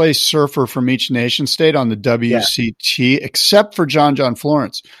place surfer from each nation state on the WCT, except for John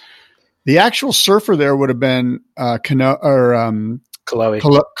Florence. The actual surfer there would have been Kolohe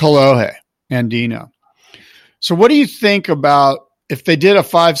Andino. So what do you think about if they did a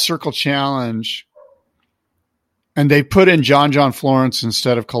 5-circle challenge and they put in John Florence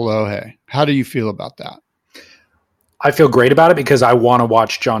instead of Kolohe? How do you feel about that? I feel great about it because I want to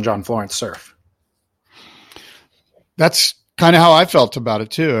watch John Florence surf. That's kind of how I felt about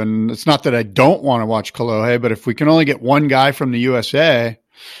it too. And it's not that I don't want to watch Kolohe, but if we can only get one guy from the USA.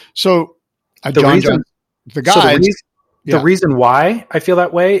 So the reason why I feel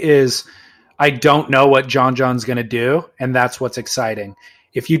that way is I don't know what John's going to do. And that's what's exciting.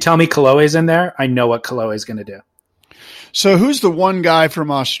 If you tell me Kolohe's in there, I know what Kolohe's going to do. So who's the one guy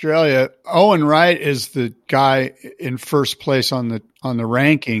from Australia? Owen Wright is the guy in first place on the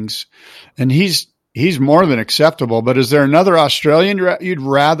rankings, and he's more than acceptable. But is there another Australian you'd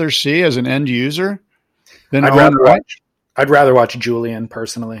rather see as an end user than Owen Wright? I'd rather watch Julian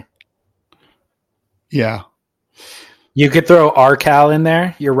personally. Yeah, you could throw RCal in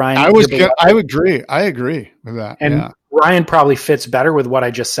there. You're Ryan. I agree. I agree with that. And Ryan probably fits better with what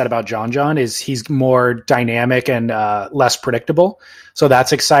I just said about John. Is he's more dynamic and less predictable. So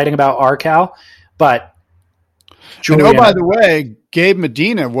that's exciting about RCal. But Julian, by the way, Gabe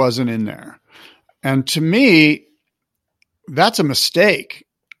Medina wasn't in there. And to me, that's a mistake.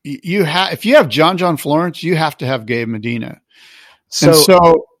 If you have John Florence, you have to have Gabe Medina.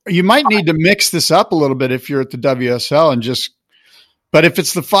 So you might need to mix this up a little bit if you're at the WSL but if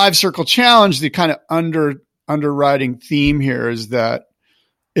it's the 5-circle challenge, the kind of underwriting theme here is that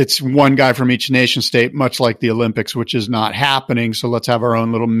it's one guy from each nation state, much like the Olympics, which is not happening. So let's have our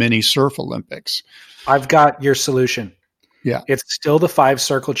own little mini surf Olympics. I've got your solution. Yeah. It's still the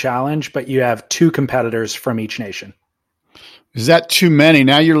 5-circle challenge, but you have 2 competitors from each nation. Is that too many?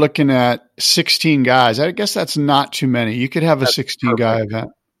 Now you're looking at 16 guys. I guess that's not too many. You could have a 16-guy event.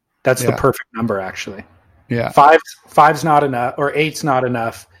 That's the perfect number, actually. Yeah. 5's not enough, or 8's not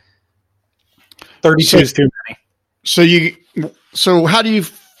enough. 32 is too many. So how do you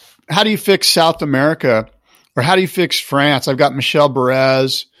fix South America, or how do you fix France? I've got Michelle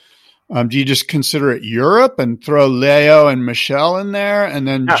Perez. Do you just consider it Europe and throw Leo and Michelle in there, and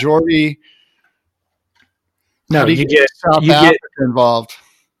then Jordy? No, you get South Africa involved.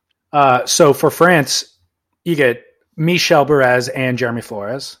 So for France, you get Michelle Perez and Jeremy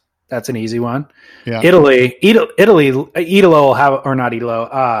Flores. That's an easy one. Yeah. Italy, Italo will have, or not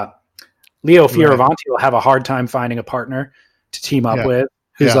Italo. Leo Fioravanti will have a hard time finding a partner to team up with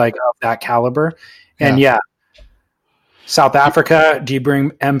who's like of that caliber. And South Africa, do you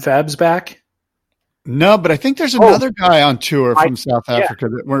bring M. Febs back? No, but I think there's another guy on tour from South Africa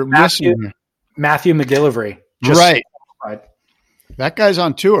that we're missing. Matthew McGillivray. Right. That guy's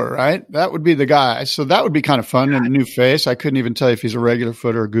on tour, right? That would be the guy. So that would be kind of fun and a new face. I couldn't even tell you if he's a regular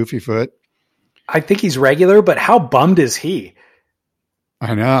foot or a goofy foot. I think he's regular, but how bummed is he?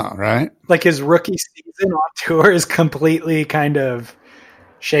 I know, right? Like his rookie season on tour is completely kind of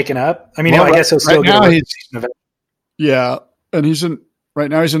shaken up. I mean, I guess he'll still get a rookie season of it. Yeah, and right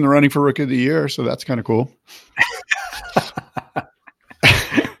now he's in the running for Rookie of the Year, so that's kind of cool.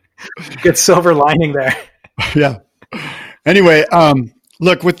 Good silver lining there. Yeah. Anyway,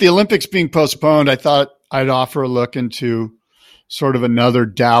 look, with the Olympics being postponed, I thought I'd offer a look into sort of another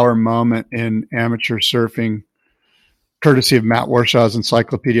dour moment in amateur surfing, courtesy of Matt Warshaw's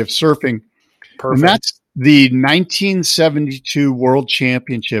Encyclopedia of Surfing. Perfect. And that's the 1972 World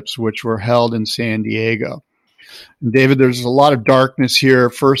Championships, which were held in San Diego. And David, there's a lot of darkness here.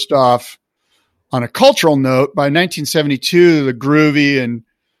 First off, On a cultural note, by 1972, the groovy and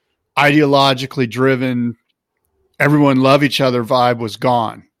ideologically driven, everyone love each other vibe was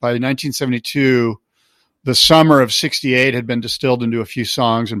gone. By 1972, the summer of 68 had been distilled into a few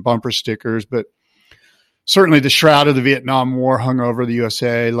songs and bumper stickers, but certainly the shroud of the Vietnam War hung over the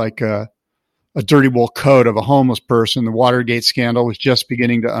USA like a dirty wool coat of a homeless person. The Watergate scandal was just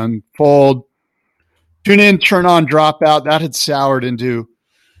beginning to unfold. Tune in, turn on, drop out. That had soured into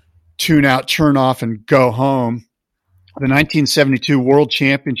tune out, turn off, and go home. The 1972 World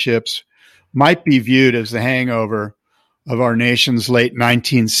Championships might be viewed as the hangover of our nation's late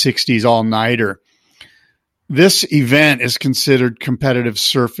 1960s all-nighter. This event is considered competitive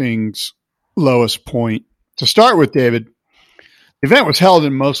surfing's lowest point. To start with, David, the event was held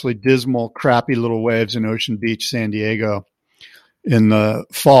in mostly dismal, crappy little waves in Ocean Beach, San Diego in the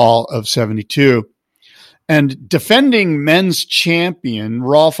fall of 72. And defending men's champion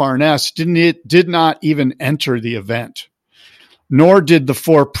Rolf Arness did not even enter the event, nor did the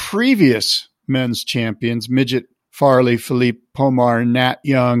four previous men's champions, Midget Farley, Philippe Pomar, Nat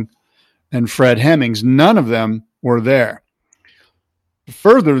Young, and Fred Hemmings. None of them were there.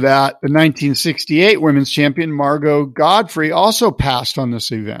 Further that, the 1968 women's champion Margot Godfrey also passed on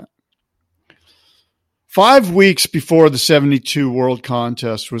this event. 5 weeks before the 72 World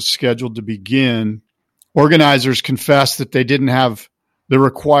Contest was scheduled to begin, organizers confessed that they didn't have the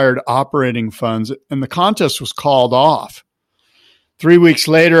required operating funds, and the contest was called off. 3 weeks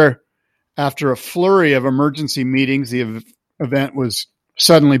later, after a flurry of emergency meetings, the event was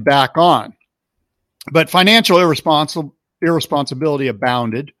suddenly back on. But financial irresponsibility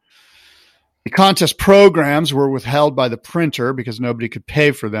abounded. The contest programs were withheld by the printer because nobody could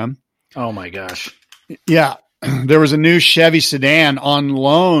pay for them. Oh, my gosh. Yeah. There was a new Chevy sedan on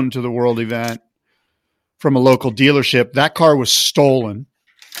loan to the world event from a local dealership. That car was stolen.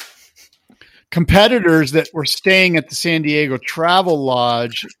 Competitors that were staying at the San Diego Travel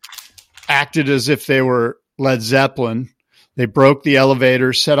Lodge acted as if they were Led Zeppelin. They broke the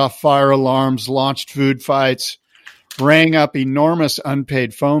elevators, set off fire alarms, launched food fights, rang up enormous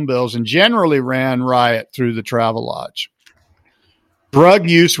unpaid phone bills, and generally ran riot through the Travel Lodge. Drug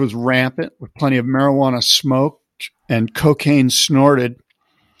use was rampant, with plenty of marijuana smoked and cocaine snorted.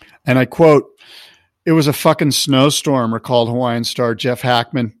 And I quote, "It was a fucking snowstorm," recalled Hawaiian star Jeff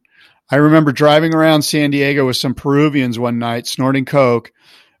Hackman. "I remember driving around San Diego with some Peruvians one night, snorting coke.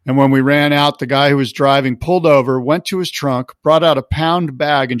 And when we ran out, the guy who was driving pulled over, went to his trunk, brought out a pound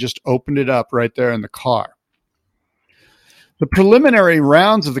bag, and just opened it up right there in the car." The preliminary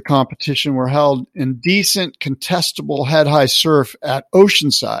rounds of the competition were held in decent, contestable head-high surf at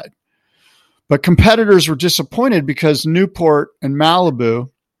Oceanside. But competitors were disappointed because Newport and Malibu,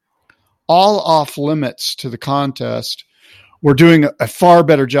 all off limits to the contest, were doing a far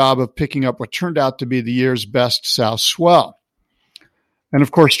better job of picking up what turned out to be the year's best South swell. And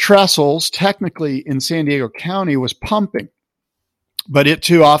of course, Trestles, technically in San Diego County, was pumping, but it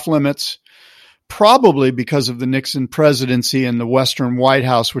too off limits, probably because of the Nixon presidency and the Western White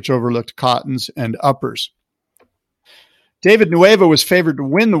House, which overlooked Cottons and Uppers. David Nuuhiwa was favored to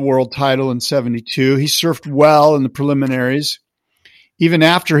win the world title in 72. He surfed well in the preliminaries. Even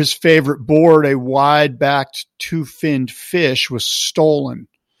after his favorite board, a wide-backed, two-finned fish, was stolen.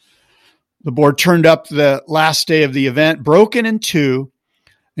 The board turned up the last day of the event, broken in two,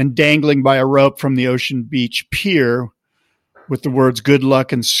 and dangling by a rope from the Ocean Beach pier with the words "good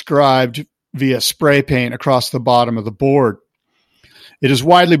luck" inscribed via spray paint across the bottom of the board. It is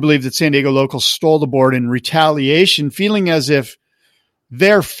widely believed that San Diego locals stole the board in retaliation, feeling as if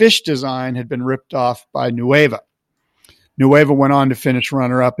their fish design had been ripped off by Nuuhiwa. Nuuhiwa went on to finish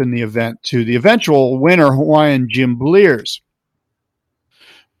runner-up in the event to the eventual winner, Hawaiian Jim Blears.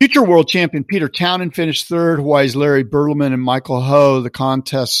 Future world champion Peter Townend finished third. Hawaii's Larry Bertleman and Michael Ho, the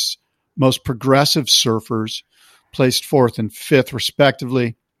contest's most progressive surfers, placed fourth and fifth,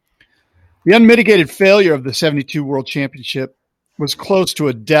 respectively. The unmitigated failure of the 72 World Championship was close to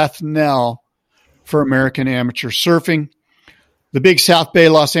a death knell for American amateur surfing. The big South Bay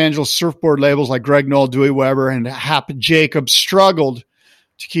Los Angeles surfboard labels like Greg Knoll, Dewey Weber, and Hap Jacobs struggled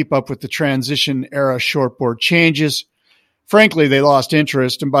to keep up with the transition era shortboard changes. Frankly, they lost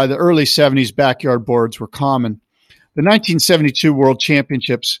interest, and by the early 70s, backyard boards were common. The 1972 World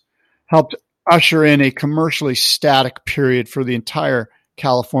Championships helped usher in a commercially static period for the entire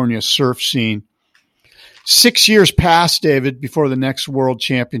California surf scene. 6 years passed, David, before the next World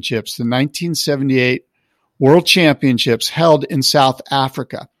Championships, the 1978 World Championships held in South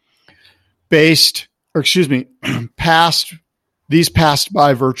Africa, passed These passed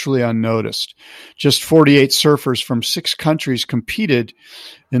by virtually unnoticed. Just 48 surfers from 6 countries competed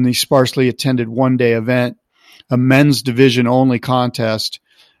in the sparsely attended one-day event, a men's division-only contest,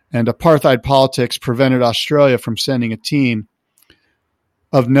 and apartheid politics prevented Australia from sending a team.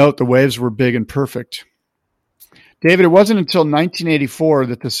 Of note, the waves were big and perfect. David, it wasn't until 1984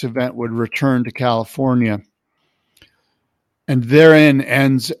 that this event would return to California. And therein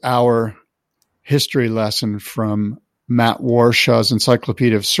ends our history lesson from Matt Warshaw's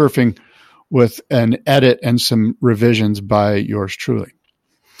Encyclopedia of Surfing, with an edit and some revisions by yours truly.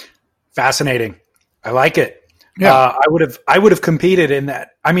 Fascinating. I like it. Yeah. I would have competed in that.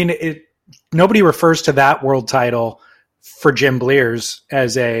 I mean, nobody refers to that world title for Jim Blears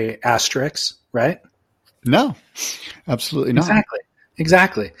as a asterisk, right? No, absolutely not.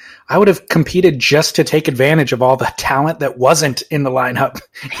 Exactly. I would have competed just to take advantage of all the talent that wasn't in the lineup.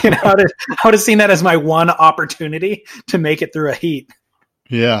 I would have seen that as my one opportunity to make it through a heat.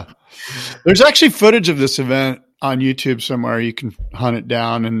 Yeah. There's actually footage of this event on YouTube somewhere. You can hunt it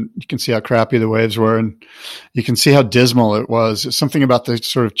down and you can see how crappy the waves were, and you can see how dismal it was. It's something about the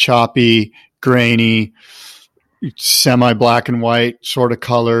sort of choppy, grainy, semi-black and white sort of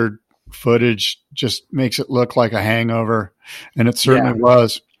colored footage just makes it look like a hangover, and it certainly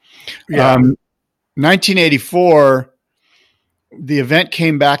was. Yeah. 1984, the event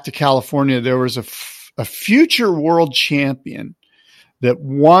came back to California. There was a future world champion that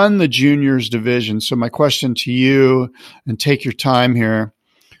won the juniors division. So my question to you, and take your time here,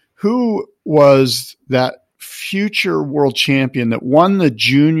 who was that future world champion that won the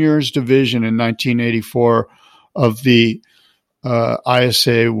juniors division in 1984 of the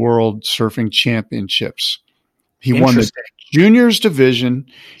ISA World Surfing Championships? He won the juniors division.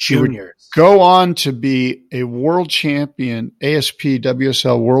 He would go on to be a world champion, ASP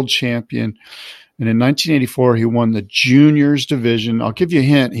WSL world champion. And in 1984, he won the juniors division. I'll give you a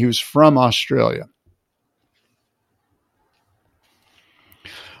hint. He was from Australia.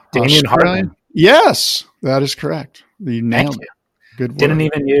 Damien Hartman. Yes, that is correct. You nailed it. Good work. Didn't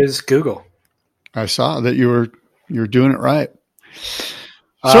even use Google. I saw that you were doing it right.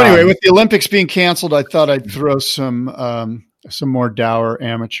 So anyway, with the Olympics being canceled, I thought I'd throw some more dour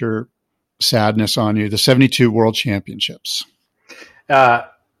amateur sadness on you. The 72 World Championships.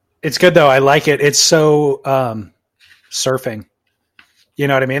 It's good though. I like it. It's so surfing. You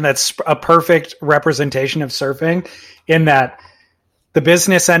know what I mean? That's a perfect representation of surfing, in that the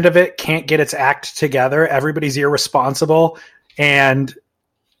business end of it can't get its act together. Everybody's irresponsible, and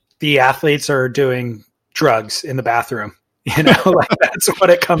the athletes are doing drugs in the bathroom. Like that's what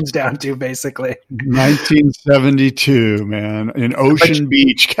it comes down to, basically. 1972, man, in Ocean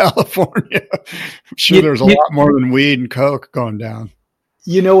Beach, California. I'm sure there's a lot more than weed and coke going down.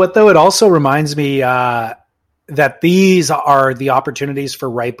 You know what, though? It also reminds me that these are the opportunities for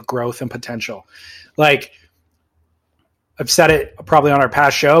ripe growth and potential. Like, I've said it probably on our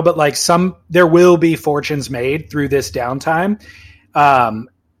past show, but like there will be fortunes made through this downtime.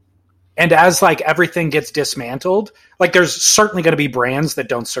 And as like everything gets dismantled, like there's certainly going to be brands that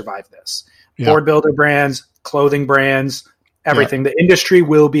don't survive this. Yeah. Board builder brands, clothing brands, everything. Yeah. The industry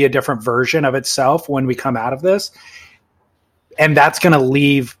will be a different version of itself when we come out of this. And that's going to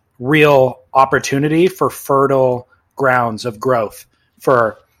leave real opportunity for fertile grounds of growth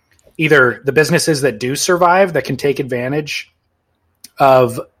for either the businesses that do survive, that can take advantage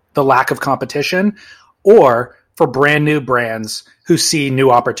of the lack of competition, or for brand new brands who see new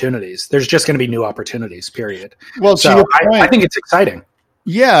opportunities. There's just going to be new opportunities, period. Well, so I think it's exciting.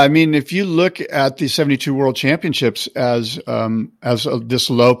 Yeah. I mean, if you look at the 72 World Championships as this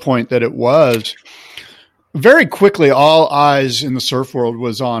low point that it was, very quickly, all eyes in the surf world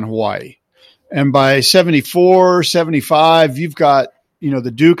was on Hawaii. And by 74, 75, you've got,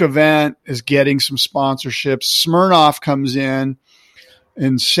 the Duke event is getting some sponsorships. Smirnoff comes in.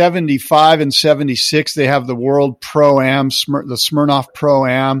 In 75 and 76, they have the World Pro-Am, the Smirnoff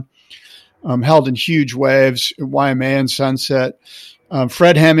Pro-Am, held in huge waves at Waimea and Sunset.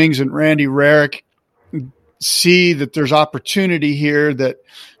 Fred Hemmings and Randy Rarick see that there's opportunity here, that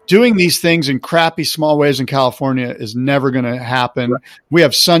doing these things in crappy small waves in California is never going to happen. Right. We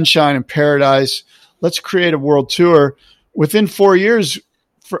have sunshine and paradise. Let's create a world tour. Within 4 years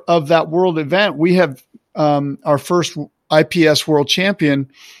of that world event, we have our first IPS world champion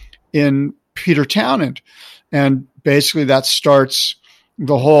in Peter Townend. And basically that starts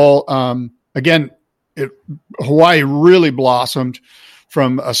the whole, Hawaii really blossomed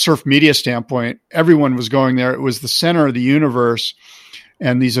from a surf media standpoint. Everyone was going there. It was the center of the universe,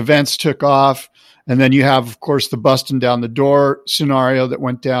 and these events took off. And then you have, of course, the busting down the door scenario that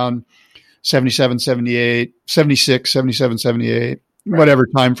went down 77, 78, 76, 77, 78, whatever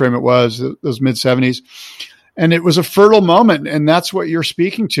time frame it was, those mid 70s. And it was a fertile moment. And that's what you're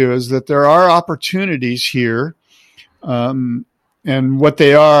speaking to, is that there are opportunities here. And what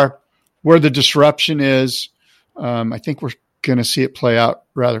they are, where the disruption is, I think we're going to see it play out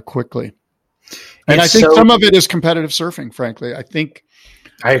rather quickly. And I think some of it is competitive surfing, frankly.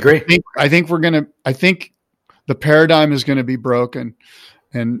 I agree. I think the paradigm is going to be broken.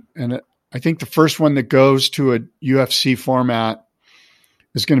 And I think the first one that goes to a UFC format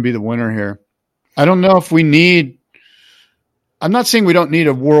is going to be the winner here. I don't know if I'm not saying we don't need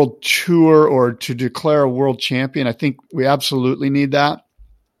a world tour or to declare a world champion. I think we absolutely need that.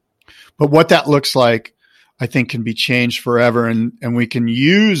 But what that looks like, I think, can be changed forever. And we can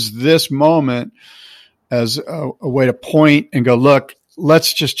use this moment as a way to point and go, look,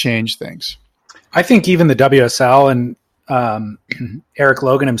 let's just change things. I think even the WSL and Eric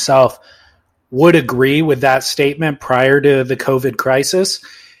Logan himself would agree with that statement prior to the COVID crisis.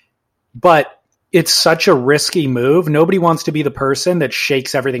 But it's such a risky move. Nobody wants to be the person that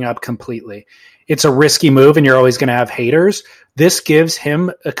shakes everything up completely. It's a risky move, and you're always going to have haters. This gives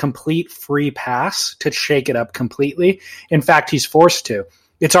him a complete free pass to shake it up completely. In fact, he's forced to.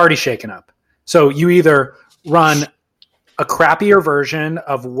 It's already shaken up. So you either run a crappier version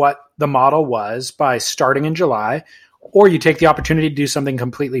of what the model was by starting in July, or you take the opportunity to do something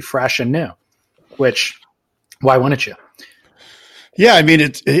completely fresh and new, which, why wouldn't you? Yeah, I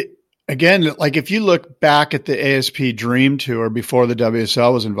mean, again, like if you look back at the ASP Dream Tour before the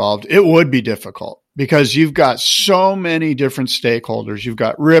WSL was involved, it would be difficult because you've got so many different stakeholders. You've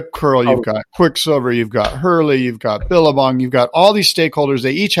got Rip Curl, you've got Quicksilver, you've got Hurley, you've got Billabong, you've got all these stakeholders.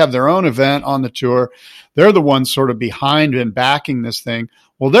 They each have their own event on the tour. They're the ones sort of behind and backing this thing.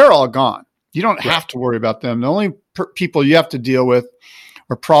 Well, they're all gone. You don't have to worry about them. The only people you have to deal with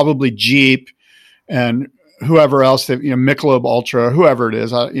are probably Jeep and whoever else, Michelob Ultra, whoever it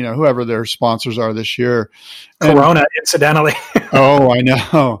is, whoever their sponsors are this year. Corona, incidentally. Oh, I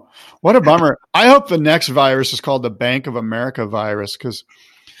know. What a bummer. I hope the next virus is called the Bank of America virus, because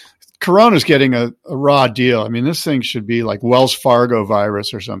Corona's getting a raw deal. I mean, this thing should be like Wells Fargo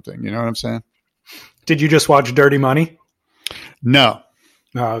virus or something. You know what I'm saying? Did you just watch Dirty Money? No.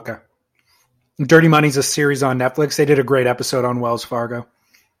 Oh, okay. Dirty Money's a series on Netflix. They did a great episode on Wells Fargo.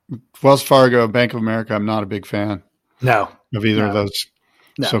 Wells Fargo, Bank of America, I'm not a big fan of either of those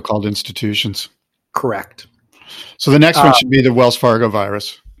so-called institutions. Correct. So the next one should be the Wells Fargo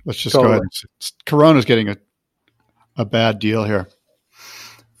virus. Let's just go ahead. Corona's getting a bad deal here.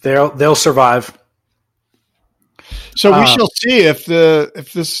 They'll survive. So we shall see if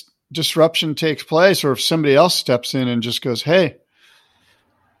this disruption takes place, or if somebody else steps in and just goes, hey,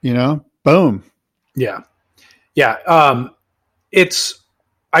 boom. Yeah. Yeah.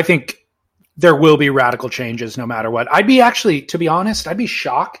 I think there will be radical changes no matter what. To be honest, I'd be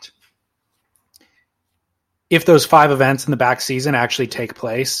shocked if those 5 events in the back season actually take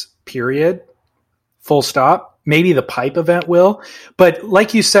place, period, full stop. Maybe the pipe event will. But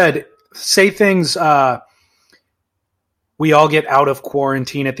like you said, say things, we all get out of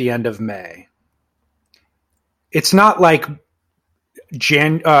quarantine at the end of May. It's not like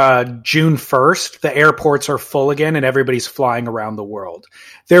June 1st, the airports are full again and everybody's flying around the world.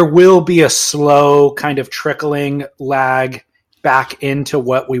 There will be a slow kind of trickling lag back into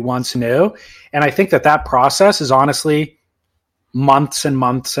what we once knew. And I think that process is honestly months and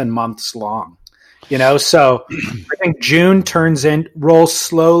months and months long, So I think June rolls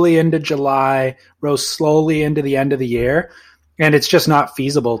slowly into July, rolls slowly into the end of the year. And it's just not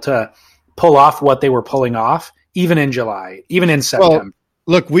feasible to pull off what they were pulling off, even in July, even in September. Well,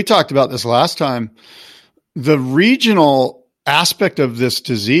 look, we talked about this last time. The regional aspect of this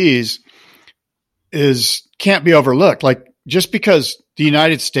disease can't be overlooked. Like, just because the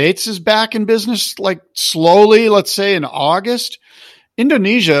United States is back in business, like slowly, let's say in August,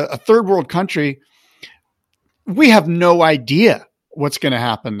 Indonesia, a third world country, we have no idea what's going to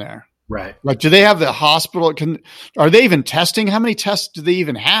happen there. Right. Like, do they have the hospital? Are they even testing? How many tests do they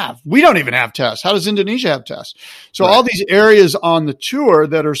even have? We don't even have tests. How does Indonesia have tests? So all these areas on the tour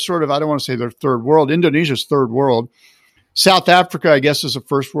that are sort of, I don't want to say they're third world. Indonesia's third world. South Africa, I guess, is a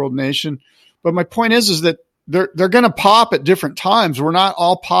first world nation. But my point is that they're going to pop at different times. We're not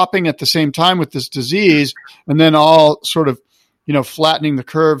all popping at the same time with this disease and then all sort of, flattening the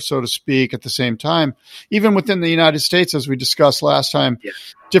curve, so to speak, at the same time. Even within the United States, as we discussed last time,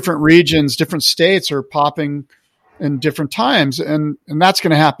 different regions, different states are popping in different times, and that's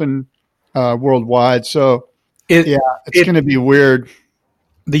going to happen worldwide. So, it's going to be weird.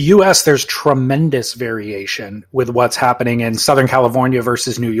 The U.S., there's tremendous variation with what's happening in Southern California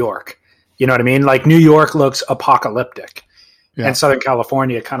versus New York. You know what I mean? Like New York looks apocalyptic, Yeah. and Southern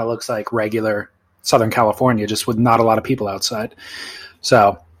California kind of looks like regular Southern California, just with not a lot of people outside.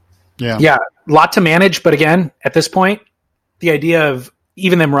 So, yeah, a lot to manage. But again, at this point, the idea of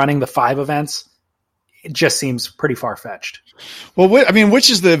even them running the 5 events, it just seems pretty far-fetched. Well, which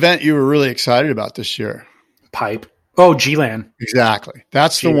is the event you were really excited about this year? Pipe. Oh, G-Land. Exactly.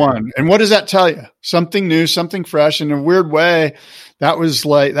 That's G-Land. the one. And what does that tell you? Something new, something fresh. In a weird way,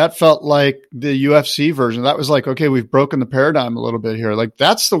 that felt like the UFC version. That was like, okay, we've broken the paradigm a little bit here. Like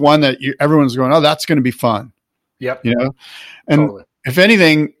that's the one that everyone's going, oh, that's going to be fun. Yep. You know? And totally. If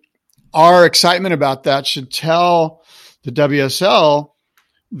anything, our excitement about that should tell the WSL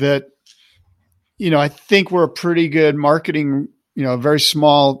that, I think we're a pretty good marketing, a very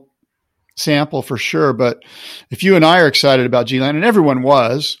small sample for sure. But if you and I are excited about G-Land, and everyone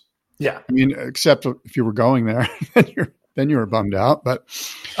was, yeah, I mean, except if you were going there, then you were bummed out. But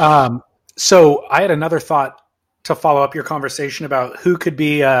so I had another thought to follow up your conversation about who could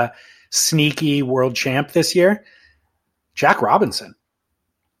be a sneaky world champ this year. Jack Robinson.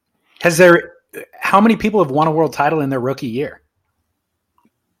 How many people have won a world title in their rookie year?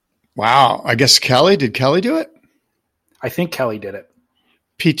 Wow. I guess Kelly. Did Kelly do it? I think Kelly did it.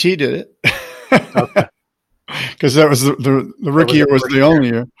 PT did it. Okay. Because that was the rookie year was the only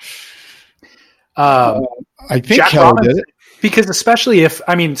year. I think Jack Kelly Robinson, did it. Because especially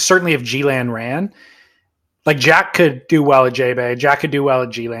certainly if G-Land ran, like Jack could do well at J-Bay, Jack could do well at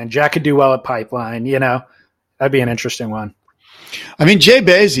G-Land, Jack could do well at Pipeline, that'd be an interesting one. I mean,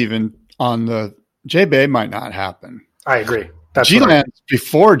 J-Bay's even on the J-Bay might not happen. I agree. That's G-Land's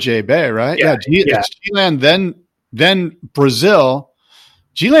before J-Bay, right? Yeah. It's G-Land, then Brazil.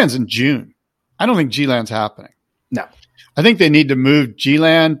 G-Land's in June. I don't think G-Land's happening. No. I think they need to move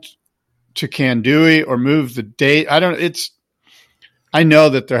G-Land to Kandui or move the date. I know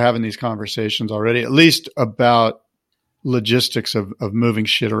that they're having these conversations already, at least about logistics of moving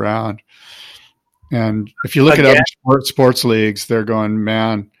shit around. And if you look at other sports leagues, they're going,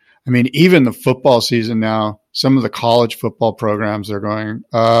 man, I mean, even the football season now, some of the college football programs are going,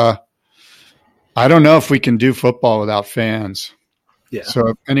 I don't know if we can do football without fans. Yeah.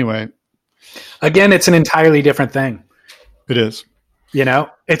 So anyway. Again, it's an entirely different thing. It is.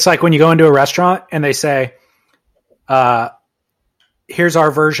 It's like when you go into a restaurant and they say, here's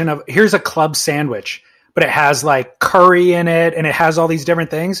a club sandwich, but it has like curry in it and it has all these different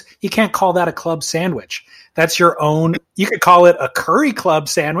things. You can't call that a club sandwich. That's your own. You could call it a curry club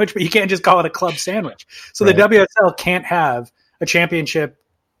sandwich, but you can't just call it a club sandwich. So right. The WSL can't have a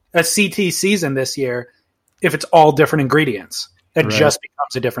CT season this year if it's all different ingredients. It just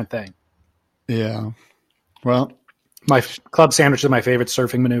becomes a different thing. Yeah. Well, my club sandwich is my favorite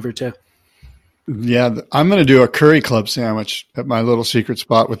surfing maneuver too. Yeah, I'm going to do a curry club sandwich at my little secret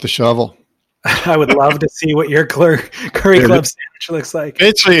spot with the shovel. I would love to see what your curry club sandwich looks like.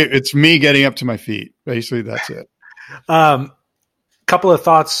 Basically, it's me getting up to my feet. Basically, that's it. Couple of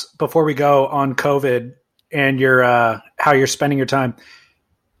thoughts before we go on COVID and your how you're spending your time.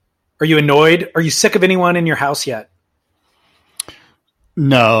 Are you annoyed? Are you sick of anyone in your house yet?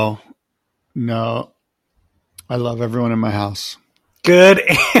 No. I love everyone in my house. Good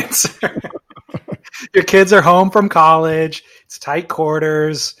answer. Your kids are home from college. It's tight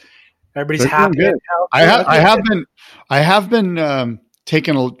quarters. Everybody's happy. I have been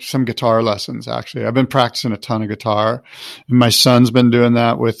taking some guitar lessons. Actually, I've been practicing a ton of guitar, and my son's been doing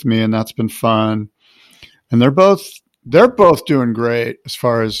that with me, and that's been fun. And they're both doing great as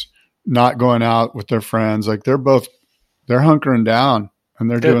far as not going out with their friends. Like they're hunkering down and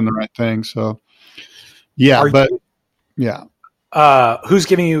they're doing the right thing. So yeah, yeah. Who's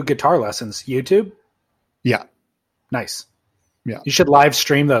giving you guitar lessons? YouTube? Yeah. Nice. Yeah. You should live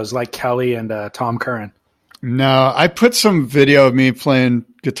stream those like Kelly and Tom Curran. No, I put some video of me playing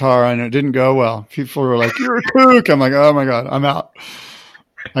guitar and it didn't go well. People were like, "You're a kook." I'm like, "Oh my God, I'm out."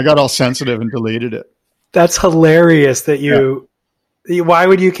 I got all sensitive and deleted it. That's hilarious that why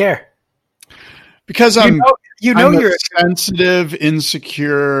would you care? Because I'm you're a sensitive,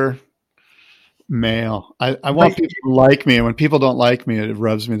 insecure male. I want people to like me, and when people don't like me, it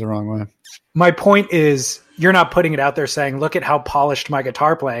rubs me the wrong way. My point is, you're not putting it out there saying, "Look at how polished my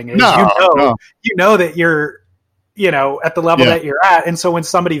guitar playing is." No. You know that you're, at the level that you're at, and so when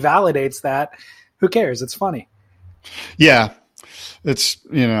somebody validates that, who cares? It's funny. Yeah, it's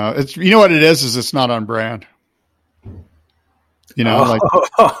it's what it is it's not on brand. Like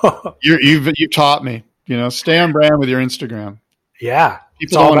you've taught me. Stay on brand with your Instagram. Yeah,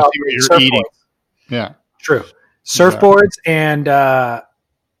 people don't want to see what you're eating. Yeah, true. Surfboards and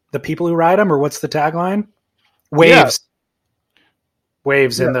the people who ride them, or what's the tagline? Waves. Yeah.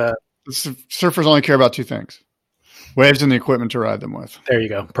 Waves in the Surfers only care about two things: waves and the equipment to ride them with. There you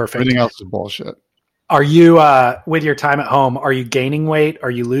go. Perfect. Everything else is bullshit. Are you, with your time at home, are you gaining weight? Are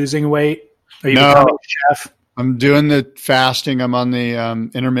you losing weight? Are you becoming a chef? I'm doing the fasting. I'm on the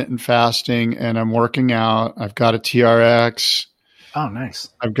intermittent fasting, and I'm working out. I've got a TRX. Oh, nice.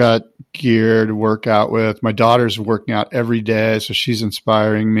 I've got gear to work out with. My daughter's working out every day, so she's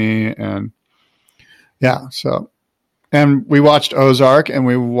inspiring me. And yeah, and we watched Ozark, and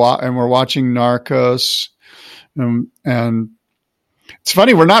we're watching Narcos, and it's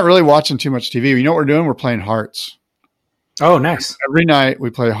funny, we're not really watching too much TV. You know what we're doing? We're playing Hearts. Oh, nice. Every night we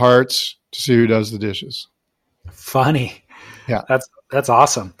play Hearts to see who does the dishes. Funny. Yeah. That's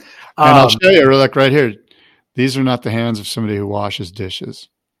awesome. And I'll show you right here. These are not the hands of somebody who washes dishes.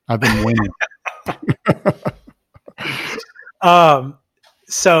 I've been winning.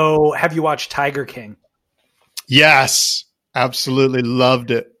 So have you watched Tiger King? Yes, absolutely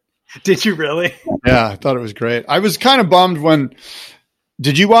loved it. Did you really? Yeah, I thought it was great. I was kind of bummed when.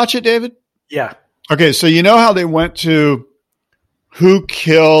 Did you watch it, David? Yeah. Okay, so you know how they went to who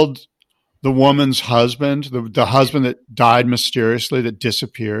killed the woman's husband, the husband that died mysteriously, that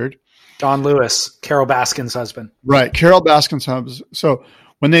disappeared? Don Lewis, Carol Baskin's husband. Right, Carol Baskin's husband. So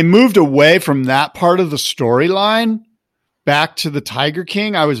when they moved away from that part of the storyline back to the Tiger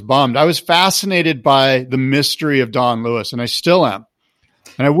King, I was bummed. I was fascinated by the mystery of Don Lewis, and I still am.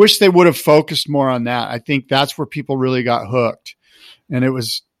 And I wish they would have focused more on that. I think that's where people really got hooked. And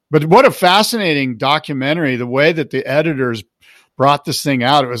but what a fascinating documentary, the way that the editors brought this thing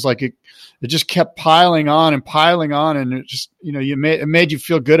out. It was like it just kept piling on. And it just, it made you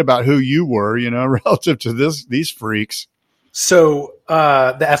feel good about who you were, relative to these freaks. So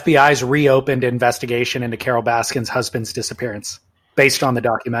the FBI's reopened investigation into Carol Baskin's husband's disappearance based on the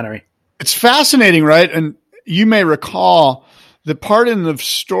documentary. It's fascinating, right? And you may recall the part in the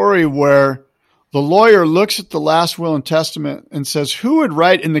story where the lawyer looks at the last will and testament and says, who would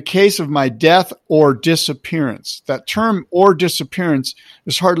write in the case of my death or disappearance? That term or disappearance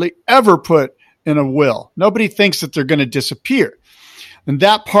is hardly ever put in a will. Nobody thinks that they're going to disappear. And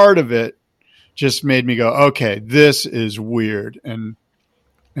that part of it just made me go, okay, this is weird. And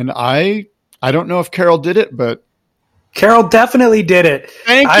I don't know if Carol did it, but Carol definitely did it.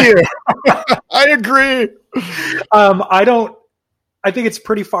 Thank you. I agree. I think it's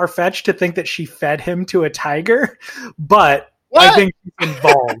pretty far-fetched to think that she fed him to a tiger, but what? I think she's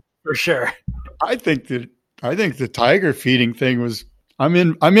involved for sure. I think the tiger feeding thing was, I'm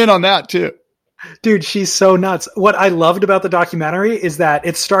in on that too. Dude, she's so nuts. What I loved about the documentary is that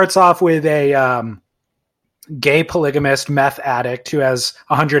it starts off with a gay polygamist meth addict who has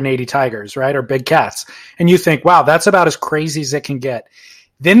 180 tigers, right? Or big cats. And you think, wow, that's about as crazy as it can get.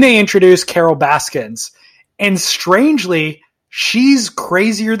 Then they introduce Carol Baskins, and strangely, she's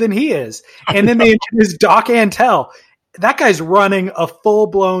crazier than he is. And then they introduce Doc Antle. That guy's running a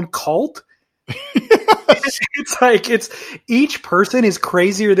full-blown cult. It's each person is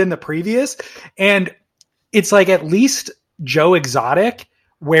crazier than the previous. And it's like at least Joe Exotic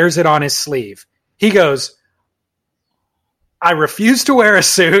wears it on his sleeve. He goes, I refuse to wear a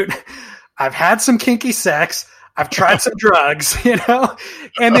suit. I've had some kinky sex. I've tried some drugs,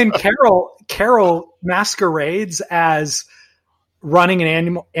 And then Carol masquerades as running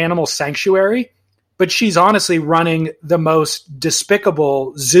an animal sanctuary, but she's honestly running the most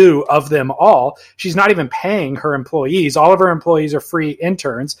despicable zoo of them all. She's not even paying her employees. All of her employees are free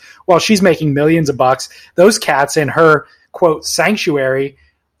interns while she's making millions of bucks. Those cats in her, quote, sanctuary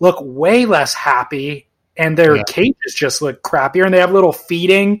look way less happy, and their cages just look crappier, and they have little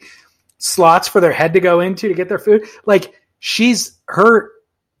feeding slots for their head to go into to get their food. Like, her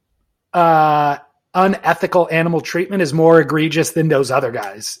unethical animal treatment is more egregious than those other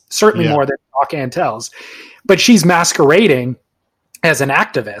guys, certainly more than Doc Antle's. But she's masquerading as an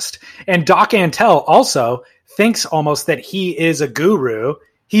activist. And Doc Antle also thinks almost that he is a guru.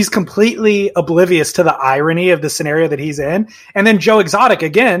 He's completely oblivious to the irony of the scenario that he's in. And then Joe Exotic,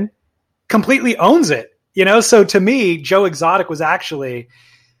 again, completely owns it. So to me, Joe Exotic was actually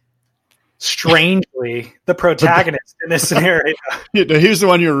strangely the protagonist in this scenario. He's the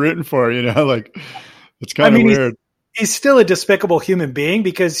one you're rooting for, like it's kind of weird. He's still a despicable human being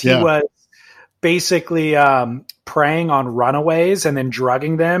because he was basically preying on runaways and then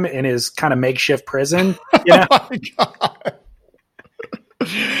drugging them in his kind of makeshift prison. Oh my God.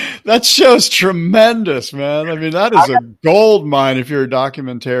 That show's tremendous, man. I mean, that is a gold mine if you're a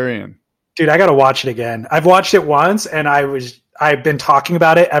documentarian. Dude, I got to watch it again. I've watched it once and I've been talking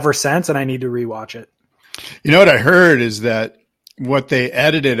about it ever since, and I need to rewatch it. You know what I heard is that what they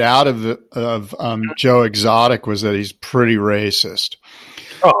edited out of Joe Exotic was that he's pretty racist.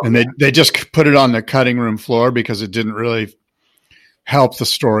 and they just put it on the cutting room floor because it didn't really help the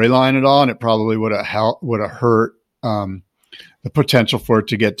storyline at all, and it probably would have hurt the potential for it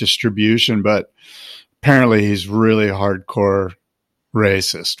to get distribution. But apparently, he's really hardcore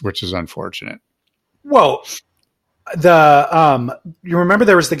racist, which is unfortunate. Well, you remember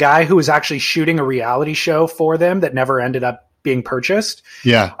there was the guy who was actually shooting a reality show for them that never ended up being purchased?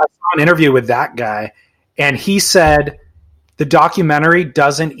 Yeah. I saw an interview with that guy, and he said the documentary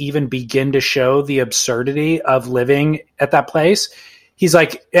doesn't even begin to show the absurdity of living at that place. He's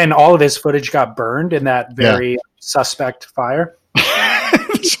like, and all of his footage got burned in that very suspect fire.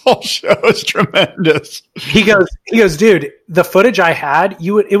 This whole show is tremendous. He goes, dude, the footage I had,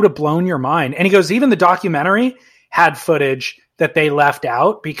 it would have blown your mind. And he goes, even the documentary had footage that they left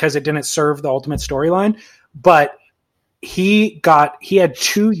out because it didn't serve the ultimate storyline. But he had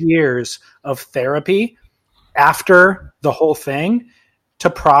 2 years of therapy after the whole thing to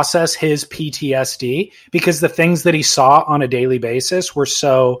process his PTSD because the things that he saw on a daily basis were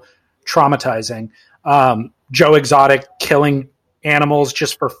so traumatizing. Joe Exotic killing animals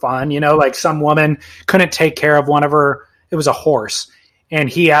just for fun, like some woman couldn't take care of it was a horse, and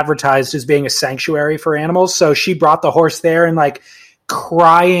he advertised as being a sanctuary for animals. So she brought the horse there and like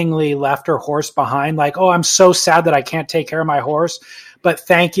cryingly left her horse behind. Like, oh, I'm so sad that I can't take care of my horse, but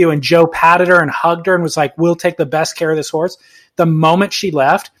thank you. And Joe patted her and hugged her and was like, we'll take the best care of this horse. The moment she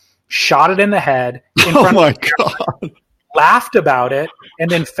left, shot it in the head. Oh my God. Laughed about it and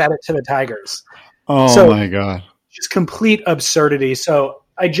then fed it to the tigers. Oh my God. Just complete absurdity. So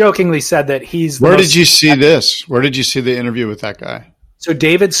I jokingly said that he's. Where did you see this? Where did you see the interview with that guy? So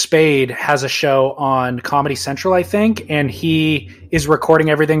David Spade has a show on Comedy Central, I think, and he is recording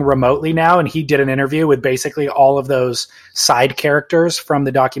everything remotely now. And he did an interview with basically all of those side characters from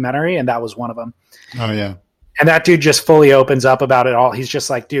the documentary, and that was one of them. Oh yeah. And that dude just fully opens up about it all. He's just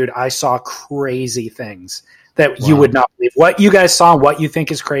like, dude, I saw crazy things that you would not believe. What you guys saw and what you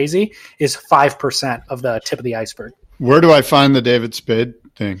think is crazy is 5% of the tip of the iceberg. Where do I find the David Spade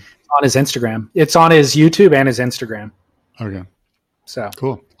thing? On his Instagram. It's on his YouTube and his Instagram. Okay. So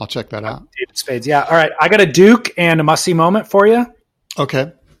cool. I'll check that out. David Spades. Yeah. All right. I got a Duke and a must-see moment for you.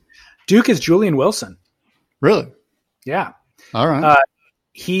 Okay. Duke is Julian Wilson. Really? Yeah. All right.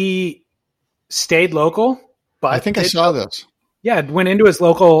 He stayed local, but I think I saw this. Yeah. Went into his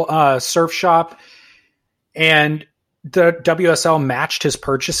local surf shop, and the WSL matched his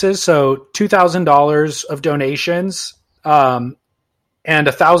purchases. So $2,000 of donations and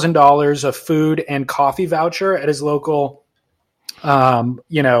 $1,000 of food and coffee voucher at his local,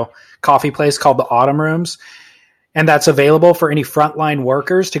 coffee place called the Autumn Rooms. And that's available for any frontline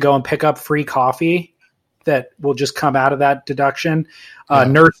workers to go and pick up free coffee that will just come out of that deduction.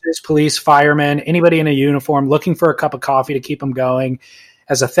 Nurses, police, firemen, anybody in a uniform looking for a cup of coffee to keep them going.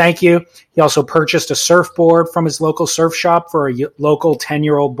 As a thank you, he also purchased a surfboard from his local surf shop for a local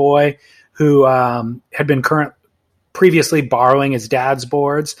 10-year-old boy who had been previously borrowing his dad's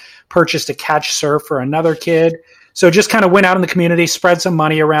boards, purchased a catch surf for another kid. So just kind of went out in the community, spread some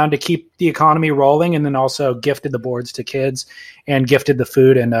money around to keep the economy rolling, and then also gifted the boards to kids and gifted the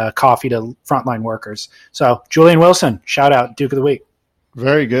food and coffee to frontline workers. So Julian Wilson, shout out, Duke of the Week.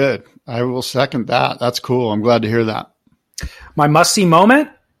 Very good. I will second that. That's cool. I'm glad to hear that. My must-see moment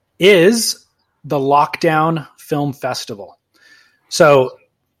is the Lockdown Film Festival. So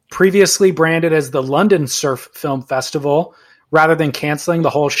previously branded as the London Surf Film Festival, rather than canceling the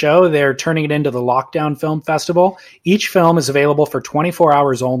whole show, they're turning it into the Lockdown Film Festival. Each film is available for 24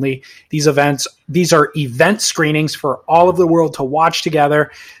 hours only. These are event screenings for all of the world to watch together.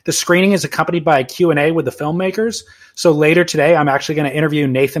 The screening is accompanied by a Q&A with the filmmakers. So later today, I'm actually going to interview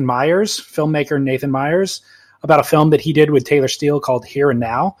Nathan Myers, filmmaker Nathan Myers, about a film that he did with Taylor Steele called Here and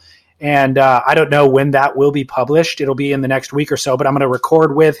Now. And I don't know when that will be published. It'll be in the next week or so, but I'm going to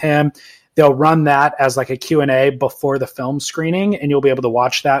record with him. They'll run that as like a Q&A before the film screening, and you'll be able to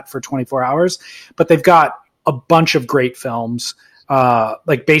watch that for 24 hours. But they've got a bunch of great films,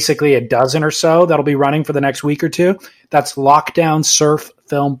 like basically a dozen or so that'll be running for the next week or two. That's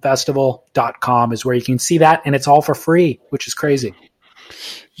lockdownsurffilmfestival.com is where you can see that, and it's all for free, which is crazy.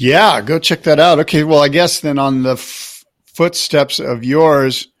 Yeah, go check that out. Okay, well, I guess then on the footsteps of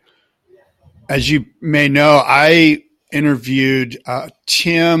yours, as you may know, I interviewed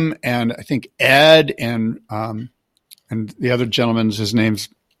Tim and I think Ed and the other gentleman, his name's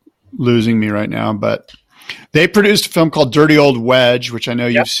losing me right now, but they produced a film called Dirty Old Wedge, which I know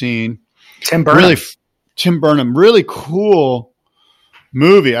you've seen. Tim Burnham. Tim Burnham, really cool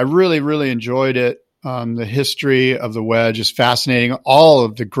movie. I really, really enjoyed it. The history of the wedge is fascinating. All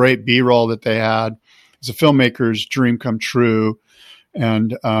of the great B-roll that they had. It's a filmmaker's dream come true.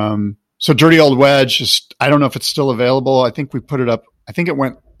 And so Dirty Old Wedge, I don't know if it's still available. I think we put it up. I think it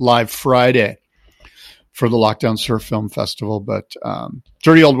went live Friday for the Lockdown Surf Film Festival. But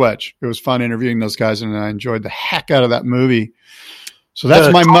Dirty Old Wedge, it was fun interviewing those guys, and I enjoyed the heck out of that movie. So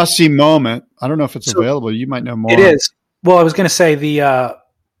that's my must-see moment. I don't know if it's available. You might know more. It is. Well, I was going to say the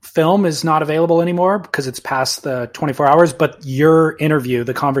film is not available anymore because it's past the 24 hours, but your interview,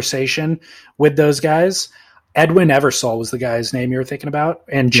 the conversation with those guys, Edwin Eversole was the guy's name you were thinking about,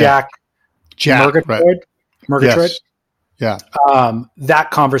 and Jack Murgatroyd. Yes. Yeah.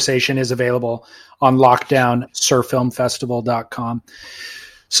 That conversation is available on lockdownsurffilmfestival.com.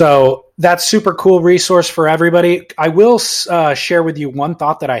 So that's super cool resource for everybody. I will share with you one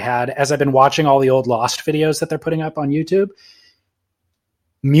thought that I had as I've been watching all the old Lost videos that they're putting up on YouTube.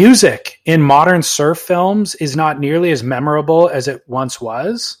 Music in modern surf films is not nearly as memorable as it once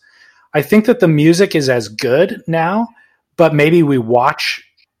was. I think that the music is as good now, but maybe we watch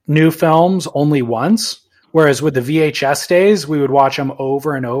new films only once, whereas with the VHS days, we would watch them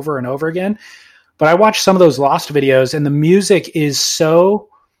over and over and over again. But I watched some of those Lost videos, and the music is so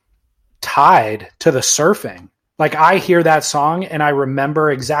tied to the surfing. Like, I hear that song and I remember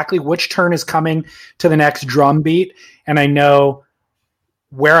exactly which turn is coming to the next drum beat, and I know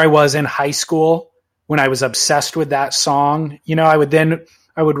where I was in high school when I was obsessed with that song. You know, I would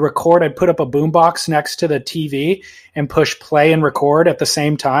record, I'd put up a boombox next to the TV and push play and record at the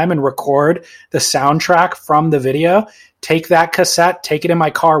same time and record the soundtrack from the video, take that cassette, take it in my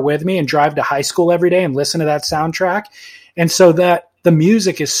car with me and drive to high school every day and listen to that soundtrack. And so that the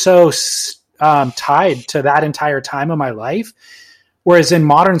music is so tied to that entire time of my life. Whereas in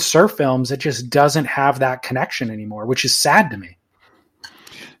modern surf films, it just doesn't have that connection anymore, which is sad to me.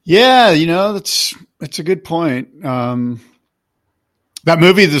 Yeah, you know, that's a good point. That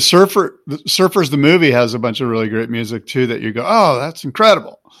movie, The Surfers, the movie, has a bunch of really great music too that you go, oh, that's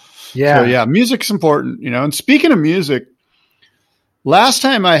incredible. Yeah. So yeah, music's important, you know. And speaking of music, last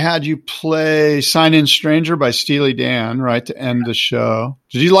time I had you play Sign In Stranger by Steely Dan, right, to end the show.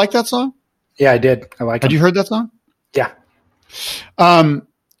 Did you like that song? Yeah, I did. I like it. Had you heard that song? Yeah.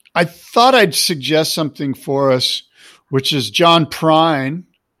 I thought I'd suggest something for us, which is John Prine.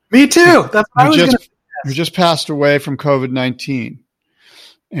 Me too. That's what I was going to suggest. Who just passed away from COVID-19.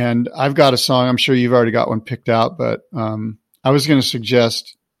 And I've got a song. I'm sure you've already got one picked out, but I was going to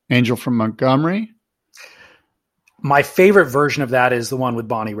suggest Angel from Montgomery. My favorite version of that is the one with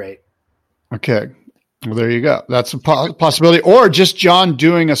Bonnie Raitt. Okay. Well, there you go. That's a possibility. Or just John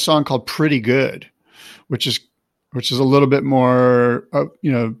doing a song called Pretty Good, which is a little bit more,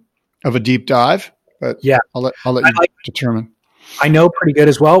 of a deep dive. But yeah, I'll let you determine. I know Pretty Good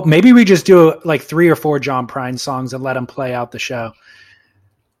as well. Maybe we just do like 3 or 4 John Prine songs and let him play out the show.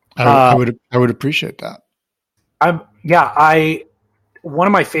 I would appreciate that. One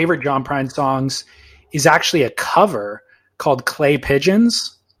of my favorite John Prine songs is actually a cover called Clay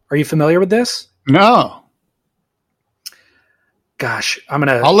Pigeons. Are you familiar with this? No. Gosh,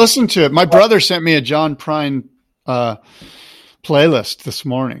 I'll listen to it. My brother sent me a John Prine playlist this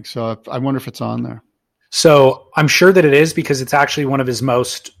morning, so I wonder if it's on there. So I'm sure that it is because it's actually one of his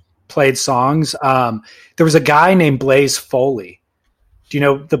most played songs. There was a guy named Blaze Foley. Do you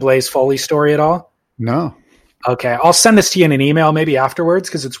know the Blaze Foley story at all? No. Okay. I'll send this to you in an email maybe afterwards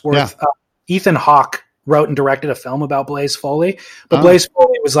because it's worth Ethan Hawke wrote and directed a film about Blaze Foley. But Blaze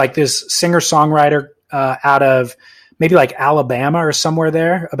Foley was like this singer-songwriter out of maybe like Alabama or somewhere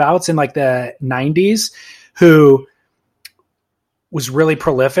thereabouts in like the 90s who was really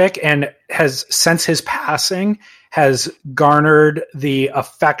prolific and has, since his passing, has garnered the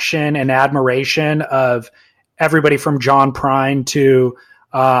affection and admiration of everybody from John Prine to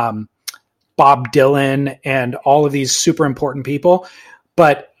Bob Dylan and all of these super important people,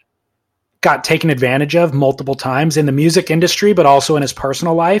 but got taken advantage of multiple times in the music industry, but also in his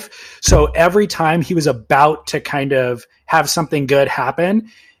personal life. So every time he was about to kind of have something good happen,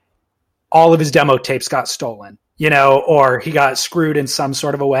 all of his demo tapes got stolen, or he got screwed in some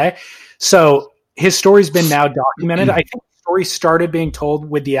sort of a way. So his story's been now documented. I think the story started being told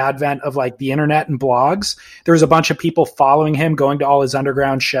with the advent of like the internet and blogs. There was a bunch of people following him, going to all his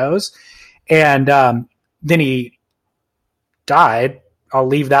underground shows. And then he died. I'll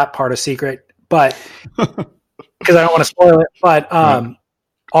leave that part a secret, but because I don't want to spoil it. But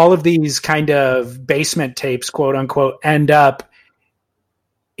all of these kind of basement tapes, quote unquote, end up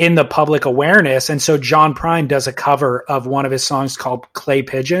in the public awareness. And so John Prine does a cover of one of his songs called Clay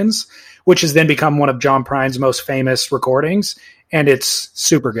Pigeons, which has then become one of John Prine's most famous recordings. And it's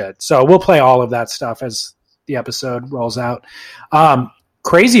super good. So we'll play all of that stuff as the episode rolls out.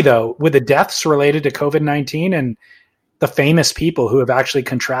 Crazy though, with the deaths related to COVID-19 and the famous people who have actually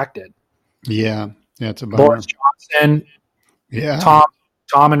contracted. Yeah. Yeah. It's a bummer. Boris Johnson. Yeah.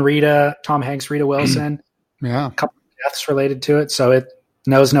 Tom Hanks, Rita Wilson. Yeah. A couple of deaths related to it. So it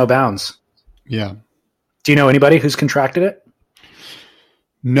knows no bounds. Yeah. Do you know anybody who's contracted it?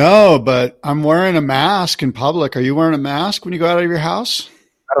 No, but I'm wearing a mask in public. Are you wearing a mask when you go out of your house?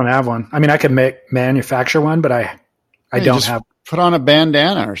 I don't have one. I mean, I could manufacture one, but I don't have. Put on a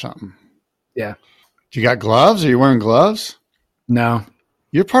bandana or something. Yeah. Do you got gloves? Are you wearing gloves? No.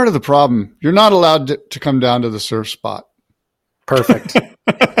 You're part of the problem. You're not allowed to come down to the surf spot. Perfect.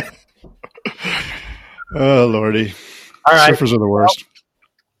 Oh, Lordy. All right. Surfers are the worst.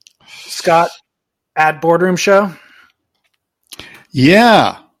 Scott, at Boardroom Show?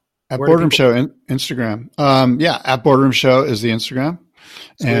 Yeah. At Boardroom Show Instagram. At Boardroom Show is the Instagram.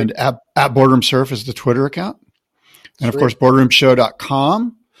 Sweet. And at Boardroom Surf is the Twitter account. And of course,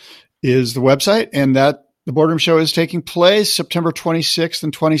 boardroomshow.com is the website. And that the Boardroom Show is taking place September 26th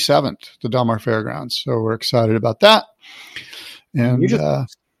and 27th, the Del Mar Fairgrounds. So we're excited about that. And you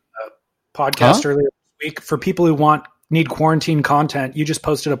just podcast earlier this week for people who need quarantine content. You just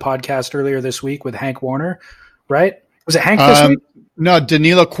posted a podcast earlier this week with Hank Warner, right? Was it Hank this week? No,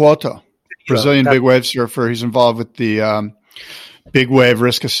 Danilo Cuoto, Brazilian big wave surfer. He's involved with the big wave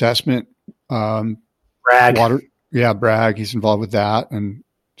risk assessment. Bragg. Bragg. He's involved with that, and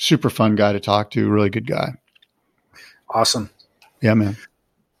super fun guy to talk to. Really good guy. Awesome. Yeah, man.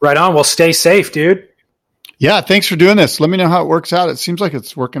 Right on. Well, stay safe, dude. Yeah, thanks for doing this. Let me know how it works out. It seems like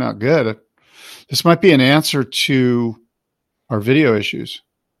it's working out good. This might be an answer to our video issues.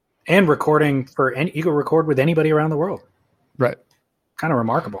 And recording you can record with anybody around the world. Right. Kind of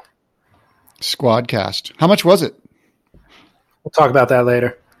remarkable. Squadcast. How much was it? We'll talk about that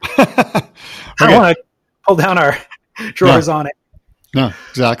later. I don't want to pull down our drawers on it. No,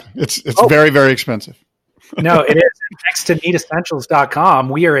 exactly. It's very, very expensive. No, it is. Next to neatessentials.com,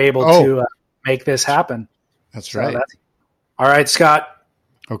 we are able to make this happen. That's right. All right, Scott.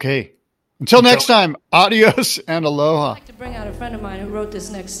 Okay. Until next time, adios and aloha. I'd like to bring out a friend of mine who wrote this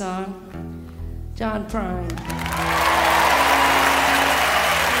next song, John Prine.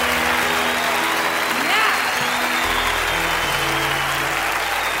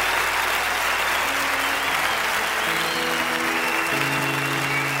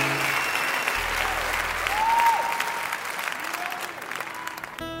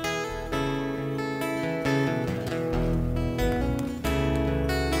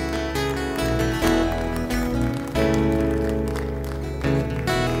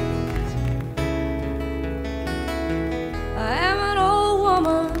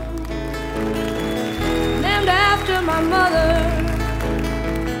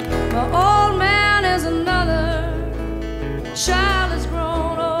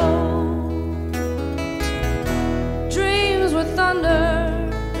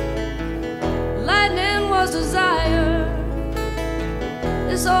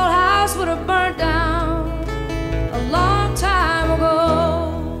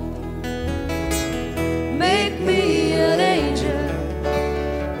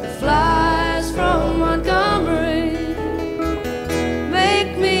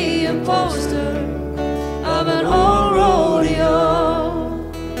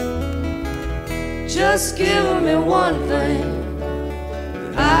 Just give me one thing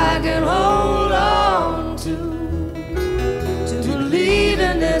that I can hold on to believe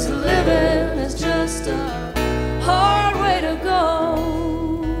in this living is just a hard way to go.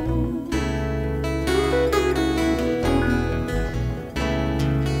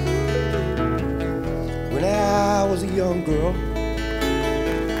 When I was a young girl,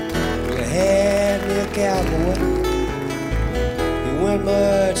 I had me a cowboy. He wasn't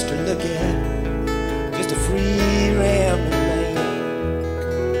much to look at, just a free rambling man.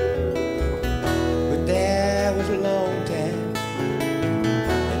 But that was a long time,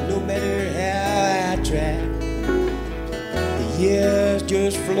 and no matter how I tried, the years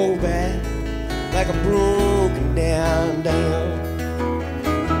just flow by like a broken down dam.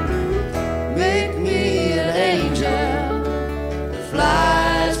 Make me an angel that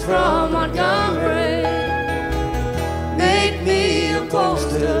flies from Montgomery. Make me a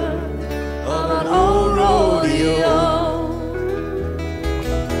poster of an old rodeo.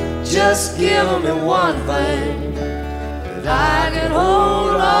 Just give me one thing that I can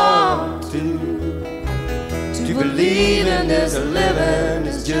hold on to believe in this living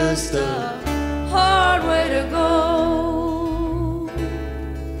is just a hard way to go.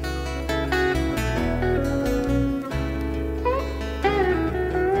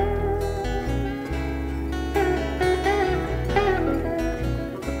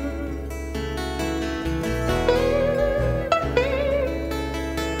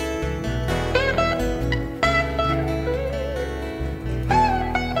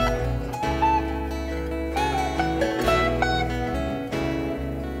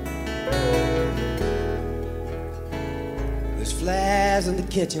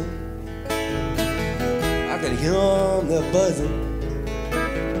 kitchen. I could hear them, they're buzzing.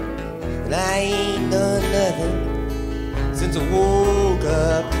 And I ain't done nothing since I woke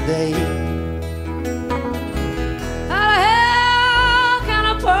up today. How the hell can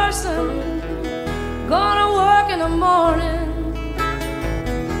a person gonna work in the morning,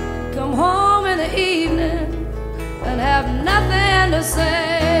 come home in the evening, and have nothing to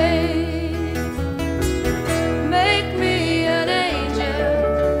say? Make me an angel,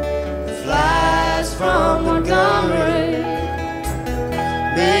 flies from Montgomery.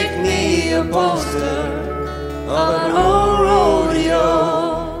 Make me a poster of an old rodeo.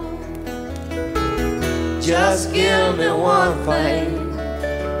 Just give me one thing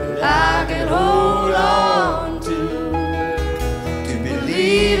that I can hold on to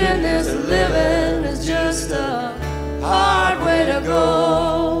believe in this living is just a hard way to go.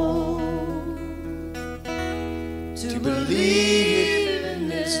 To believe in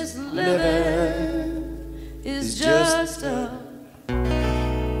this living is just a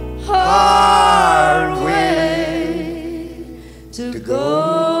hard way to go.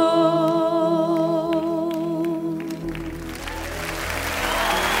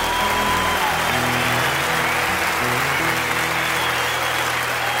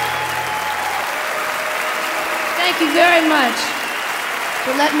 Thank you very much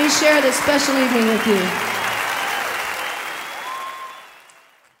for letting me share this special evening with you.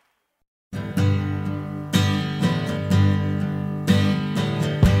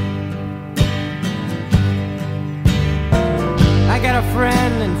 I got a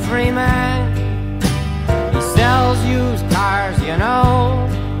friend in Freeman. He sells used cars, you know.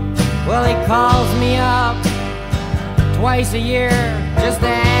 Well, he calls me up twice a year just to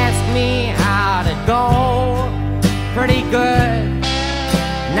ask me how'd it go. Pretty good,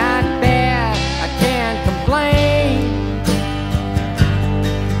 not bad, I can't complain.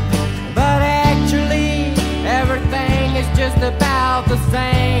 But actually, everything is just about the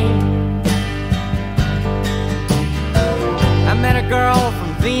same. I met a girl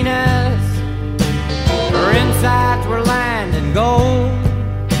from Venus. Her insides were lined in gold.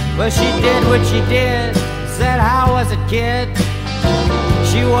 Well, she did what she did, said, "How was it, kid?"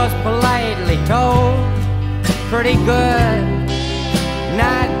 She was politely told, pretty good,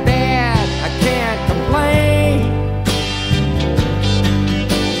 not bad, I can't complain.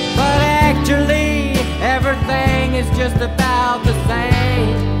 But actually, everything is just about the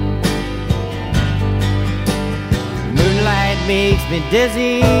same. Moonlight makes me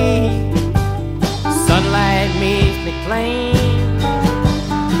dizzy, sunlight makes me clean.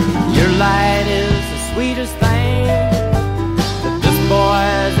 Your light is the sweetest thing that this boy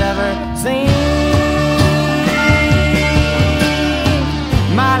has ever seen.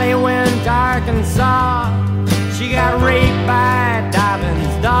 Molly went to Arkansas. She got raped by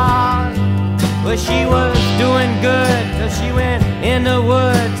Dobbins' dog. Well, she was doing good till she went in the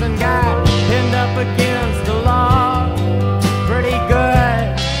woods and got pinned up against the log. Pretty good,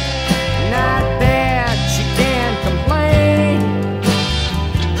 not bad, she can't complain.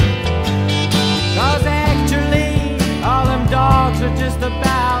 'Cause actually, all them dogs are just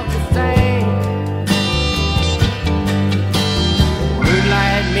about the same.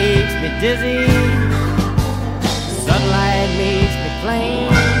 Moonlight makes me dizzy, sunlight makes me plain.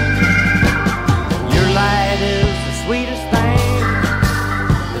 Your light is the sweetest thing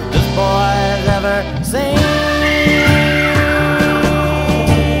that this boy has ever seen.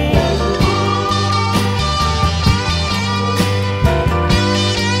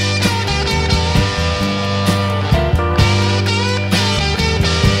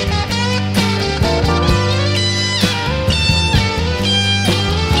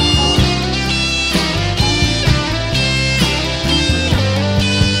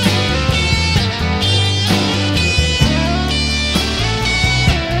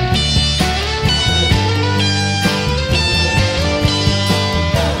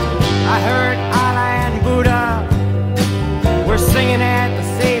 I heard Allah and Buddha were singing at the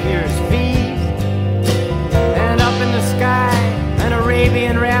Savior's feast. And up in the sky, an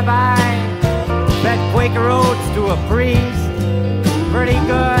Arabian rabbi fed Quaker oats to a priest. Pretty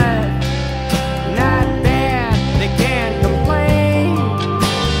good, not bad, they can't complain.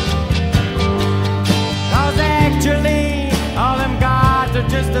 'Cause actually, all them gods are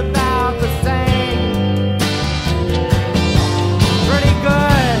just about the same. Pretty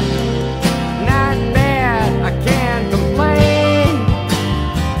good, not bad, I can't complain.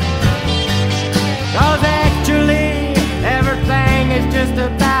 'Cause actually, everything is just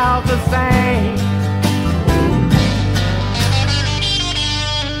about the same.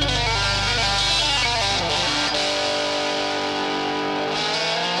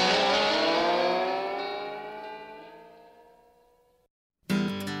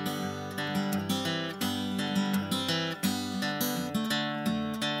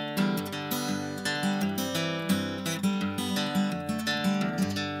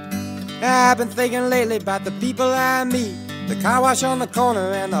 I've been thinking lately about the people I meet, the car wash on the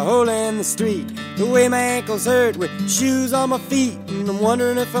corner and the hole in the street, the way my ankles hurt with shoes on my feet, and I'm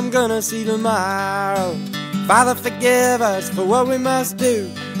wondering if I'm gonna see tomorrow. Father, forgive us for what we must do.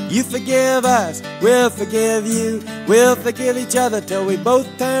 You forgive us, we'll forgive you. We'll forgive each other till we both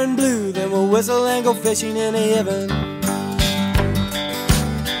turn blue. Then we'll whistle and go fishing in heaven.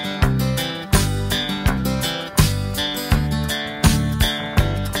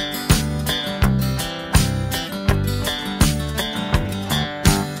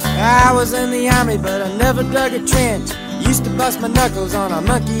 I was in the army, but I never dug a trench. Used to bust my knuckles on a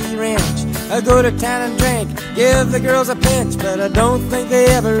monkey wrench. I go to town and drink, give the girls a pinch, but I don't think they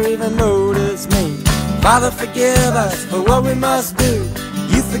ever even notice me. Father, forgive us for what we must do.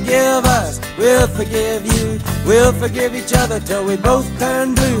 You forgive us, we'll forgive you. We'll forgive each other till we both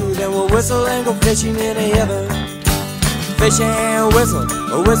turn blue. Then we'll whistle and go fishing in heaven. Fish and whistle,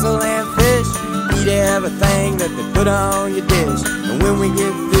 or whistle and fish. Eat everything that they put on your dish. And when we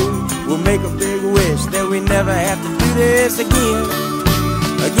get through, we'll make a big wish that we never have to do this again.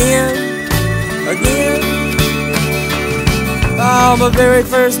 Again. Oh, my very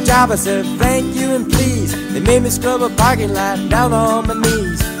first job I said thank you and please. They made me scrub a parking lot down on my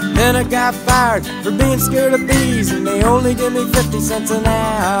knees. Then I got fired for being scared of bees, and they only give me 50 cents an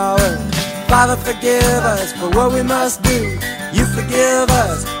hour. Father, forgive us for what we must do. You forgive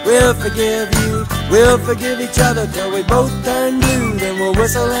us, we'll forgive you. We'll forgive each other till we both turn blue. Then we'll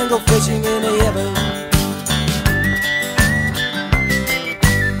whistle and go fishing in heaven.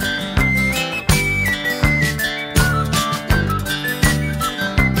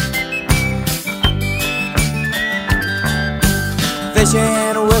 Fish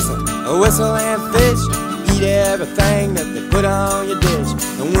and a whistle and fish. Eat everything that they put on your dish.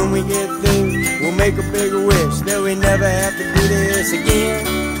 And when we get through, we'll make a bigger wish that we never have to do this again.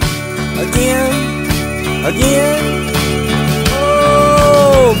 Again.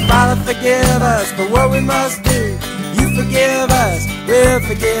 Oh, Father, forgive us for what we must do. You forgive us, we'll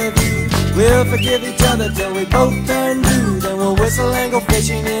forgive you. We'll forgive each other till we both turn blue. Then we'll whistle and go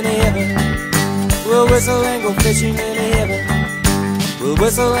fishing in heaven. We'll whistle and go fishing in heaven. We'll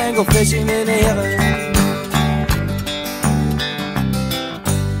whistle and go fishing in heaven.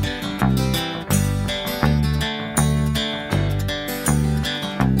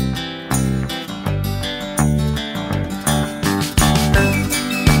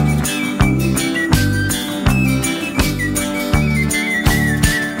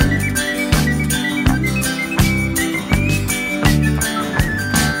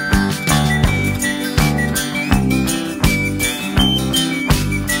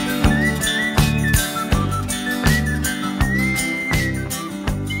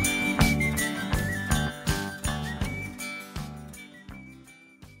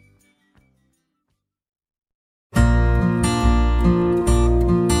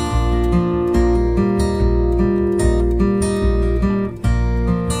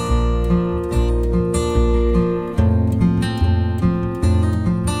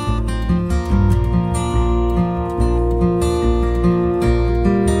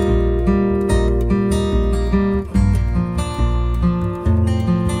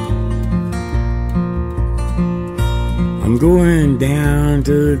 Going down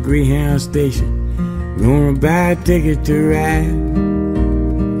to the Greyhound station, gonna buy a ticket to ride.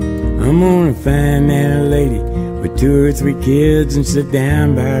 I'm gonna find that lady with 2 or 3 kids and sit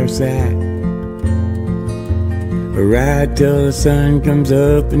down by her side. A ride till the sun comes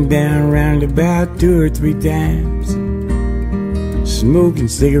up and down, round about 2 or 3 times. Smoking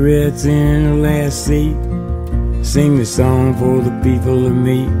cigarettes in the last seat, sing the song for the people to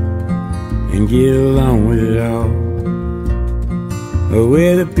meet and get along with it all.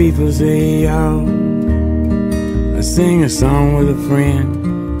 Where the people say y'all, I sing a song with a friend,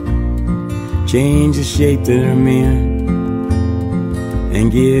 change the shape that I'm in,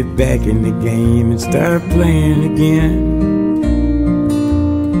 and get back in the game and start playing again.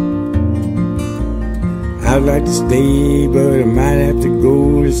 I'd like to stay, but I might have to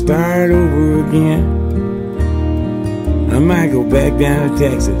go to start over again. I might go back down to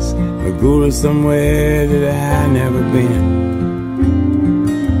Texas or go to somewhere that I never been.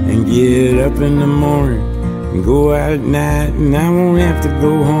 Get up in the morning and go out at night, and I won't have to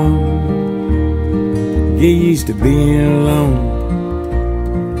go home. Get used to being alone,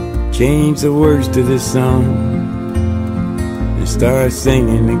 change the words to this song, and start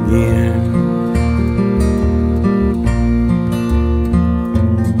singing again.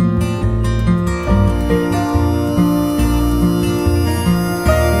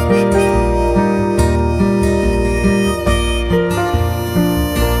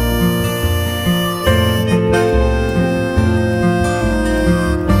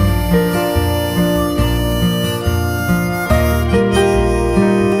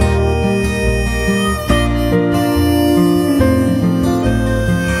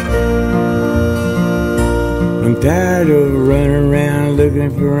 Tired of running around looking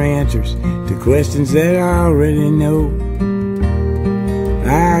for answers to questions that I already know.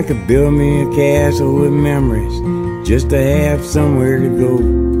 I could build me a castle with memories just to have somewhere to go.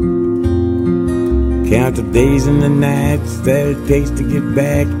 Count the days and the nights that it takes to get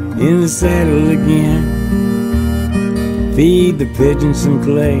back in the saddle again. Feed the pigeons some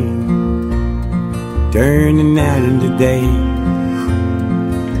clay, turn the night into day,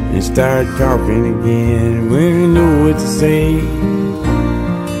 and start talking again when we know what to say.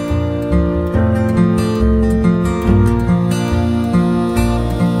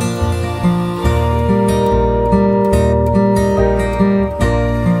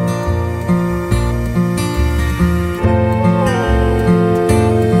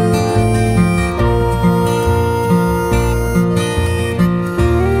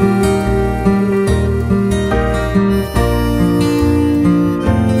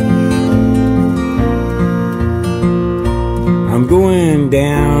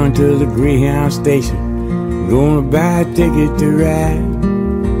 Down to the Greyhound station, gonna buy a ticket to ride.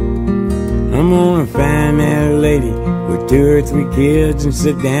 I'm gonna find that lady with 2 or 3 kids and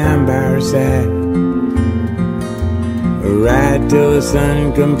sit down by her side. A ride till the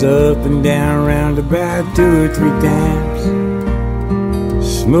sun comes up and down, round about 2 or 3 times.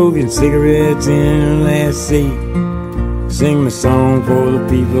 Smoking cigarettes in the last seat, sing my song for the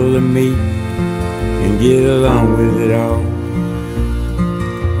people to meet and get along with it all.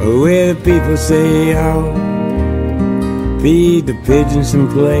 Where the people say, oh, feed the pigeons some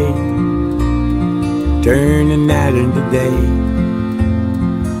clay, turn the night into day,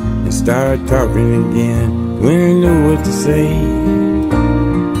 and start talking again when I know what to say.